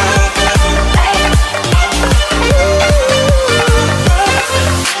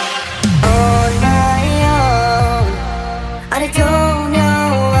 On my own, and I don't know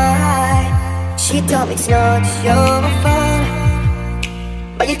why. She told me it's not your fault,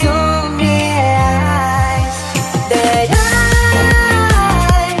 but you don't realize that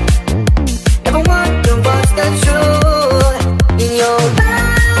I never want to watch the truth in your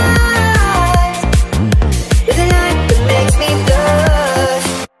eyes. There's a light that makes me blush.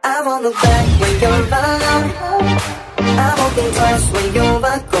 I won't look back when you're around. I won't think twice when you're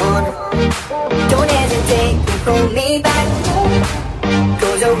gone. Don't hesitate to call me back,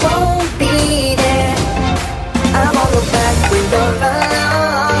 'cause I won't be there. I won't look back when you're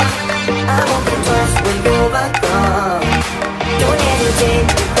around. I won't think twice when you're gone. Don't hesitate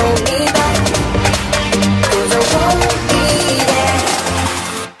to call me back, 'cause I won't be there.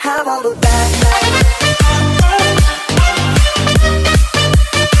 I won't look back,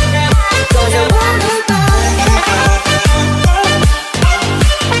 'cause I won't look back,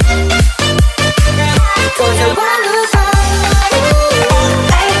 'cause I won't look back,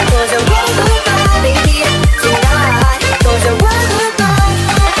 'cause I won't look back, baby, tonight, 'cause I won't look back,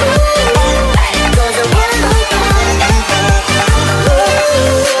 'cause I won't look back.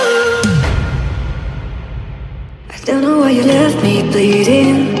 I don't know why you left me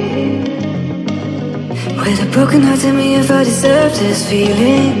bleeding, with a broken heart. Tell me if I deserve this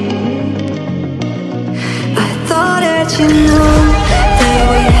feeling. I thought that you know that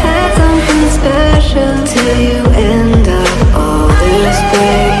we had something special till you end up all this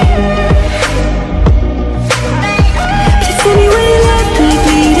way. Please tell me why you left me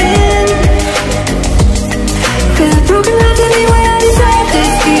bleeding, with a broken heart. Tell me why I deserve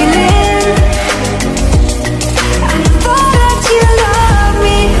this feeling. I thought that you loved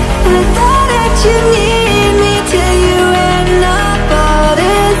me, I thought that you need me till you end up all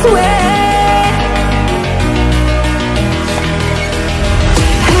this way.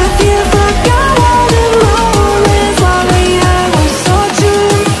 Have you forgot all the moments while we were so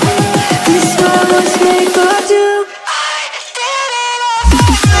true? This world was made for two.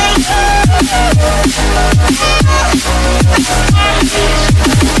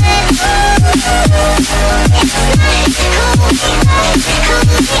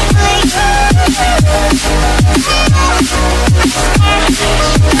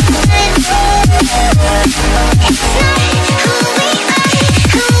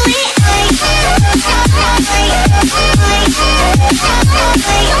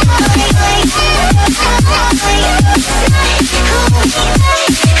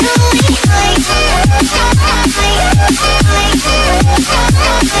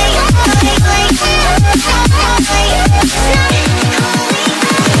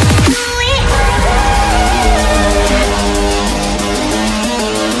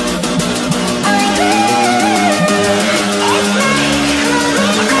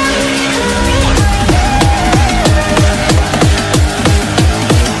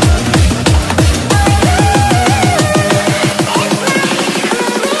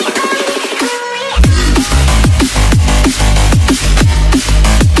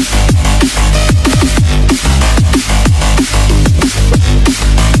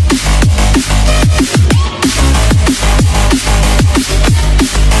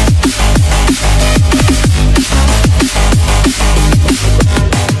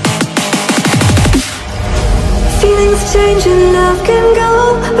 Change and love can go,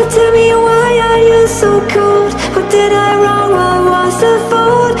 but tell me why are you so cold? What did I wrong? What was the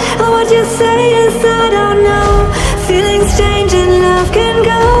fault? And what you say is I don't know. Feelings change and love can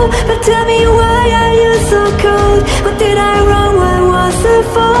go, but tell me why are you so cold? What did I wrong? What was the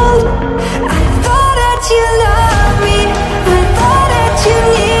fault? I thought that you loved me, I thought that you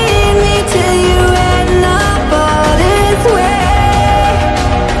need me till you end up all this way.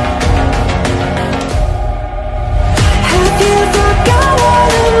 Have you forgotten?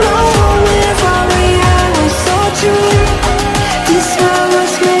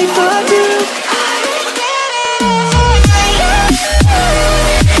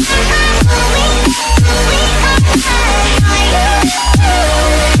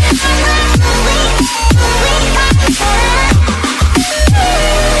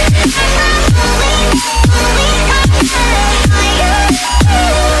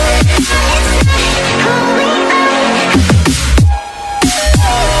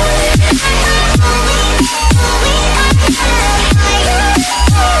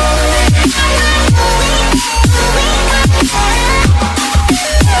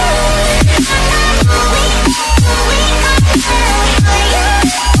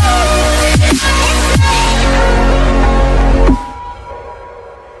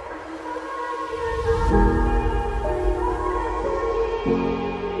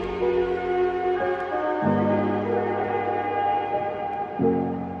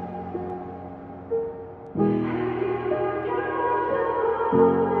 You're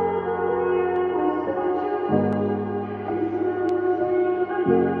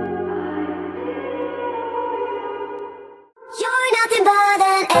nothing but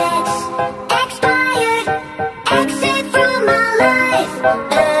an ex, expired, exit from my life.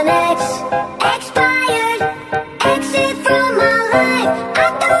 An ex, expired, exit from my life. I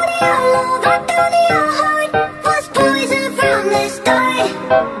thought your love, I thought your heart was poison from the start.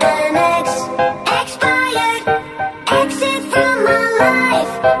 An ex, expired, exit from my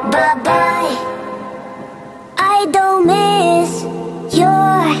life. Bye bye. I don't miss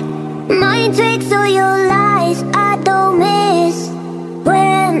your mind tricks or your lies. I don't miss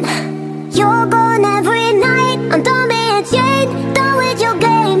when you're gone every night. I'm done being chained, done with your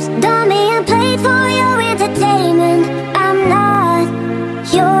games, done being played for your entertainment. I'm not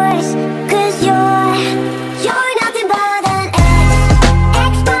yours, 'cause you're nothing but an ex,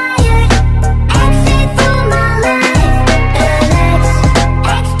 expired, exit from my life. An ex,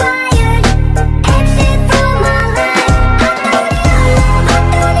 expired, exit from my life. I thought your love, I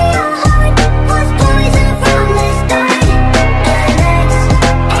thought your heart was poison from the start. An ex,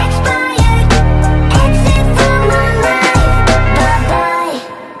 expired, exit from my life. Bye bye.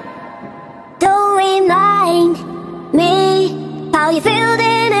 Don't remind me how you feel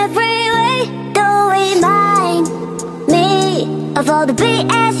in every way. Don't remind me of all the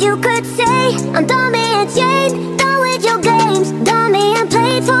BS you could say. I'm done being chained, done with your games, done being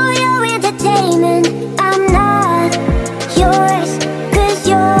played for your entertainment. I'm not yours, 'cause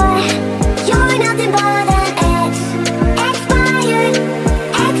you're nothing but an ex, expired,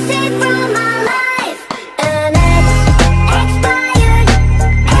 exit from my life. An ex, expired,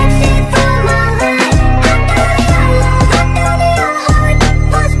 exit from my life. I thought your love, I thought your heart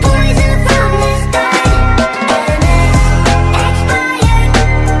was poison from the start. An ex, expired,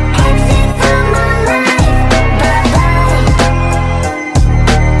 exit from my life. Bye bye.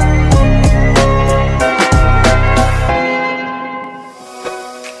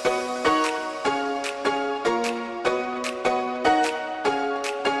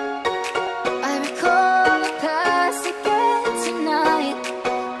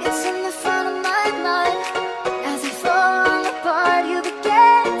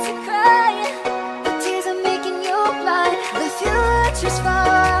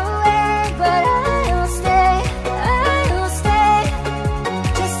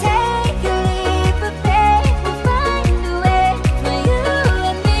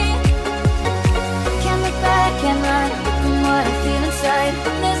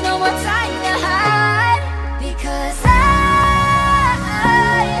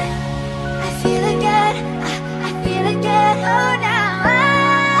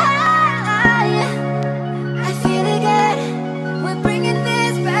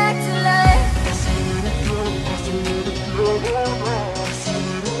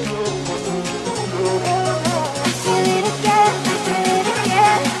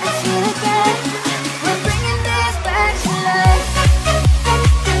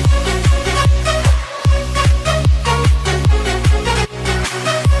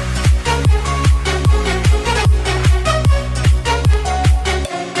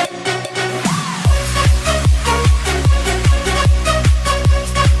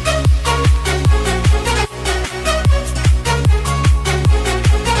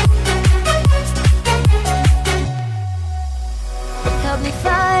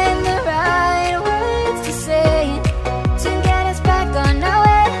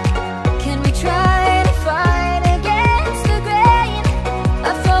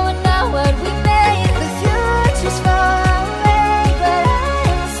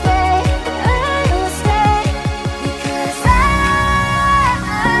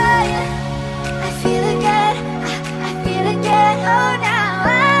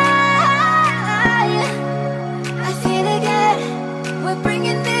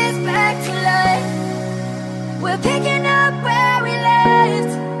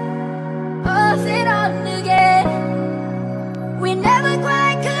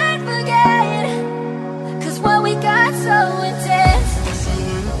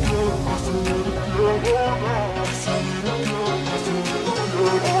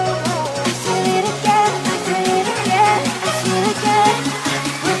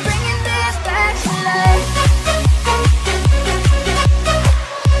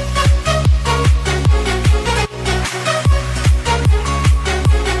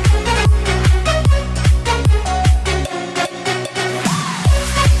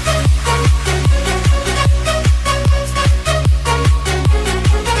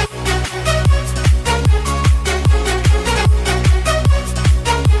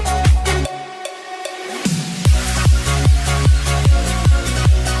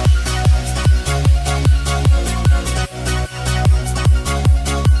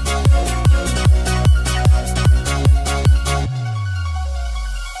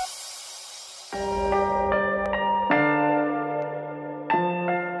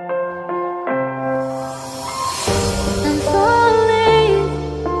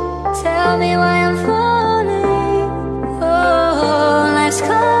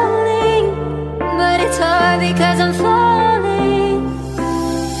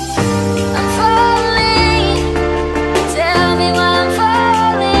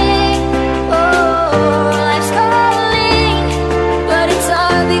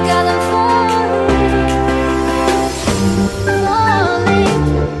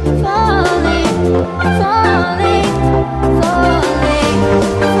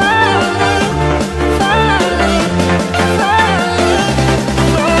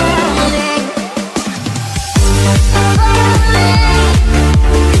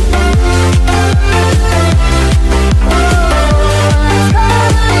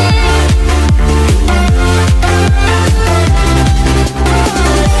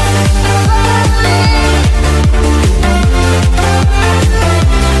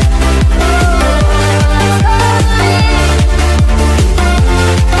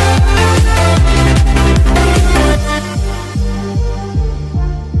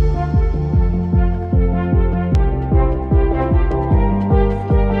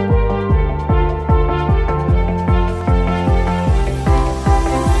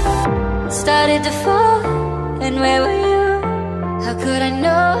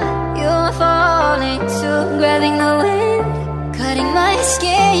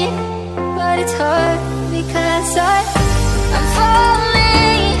 it's hard because I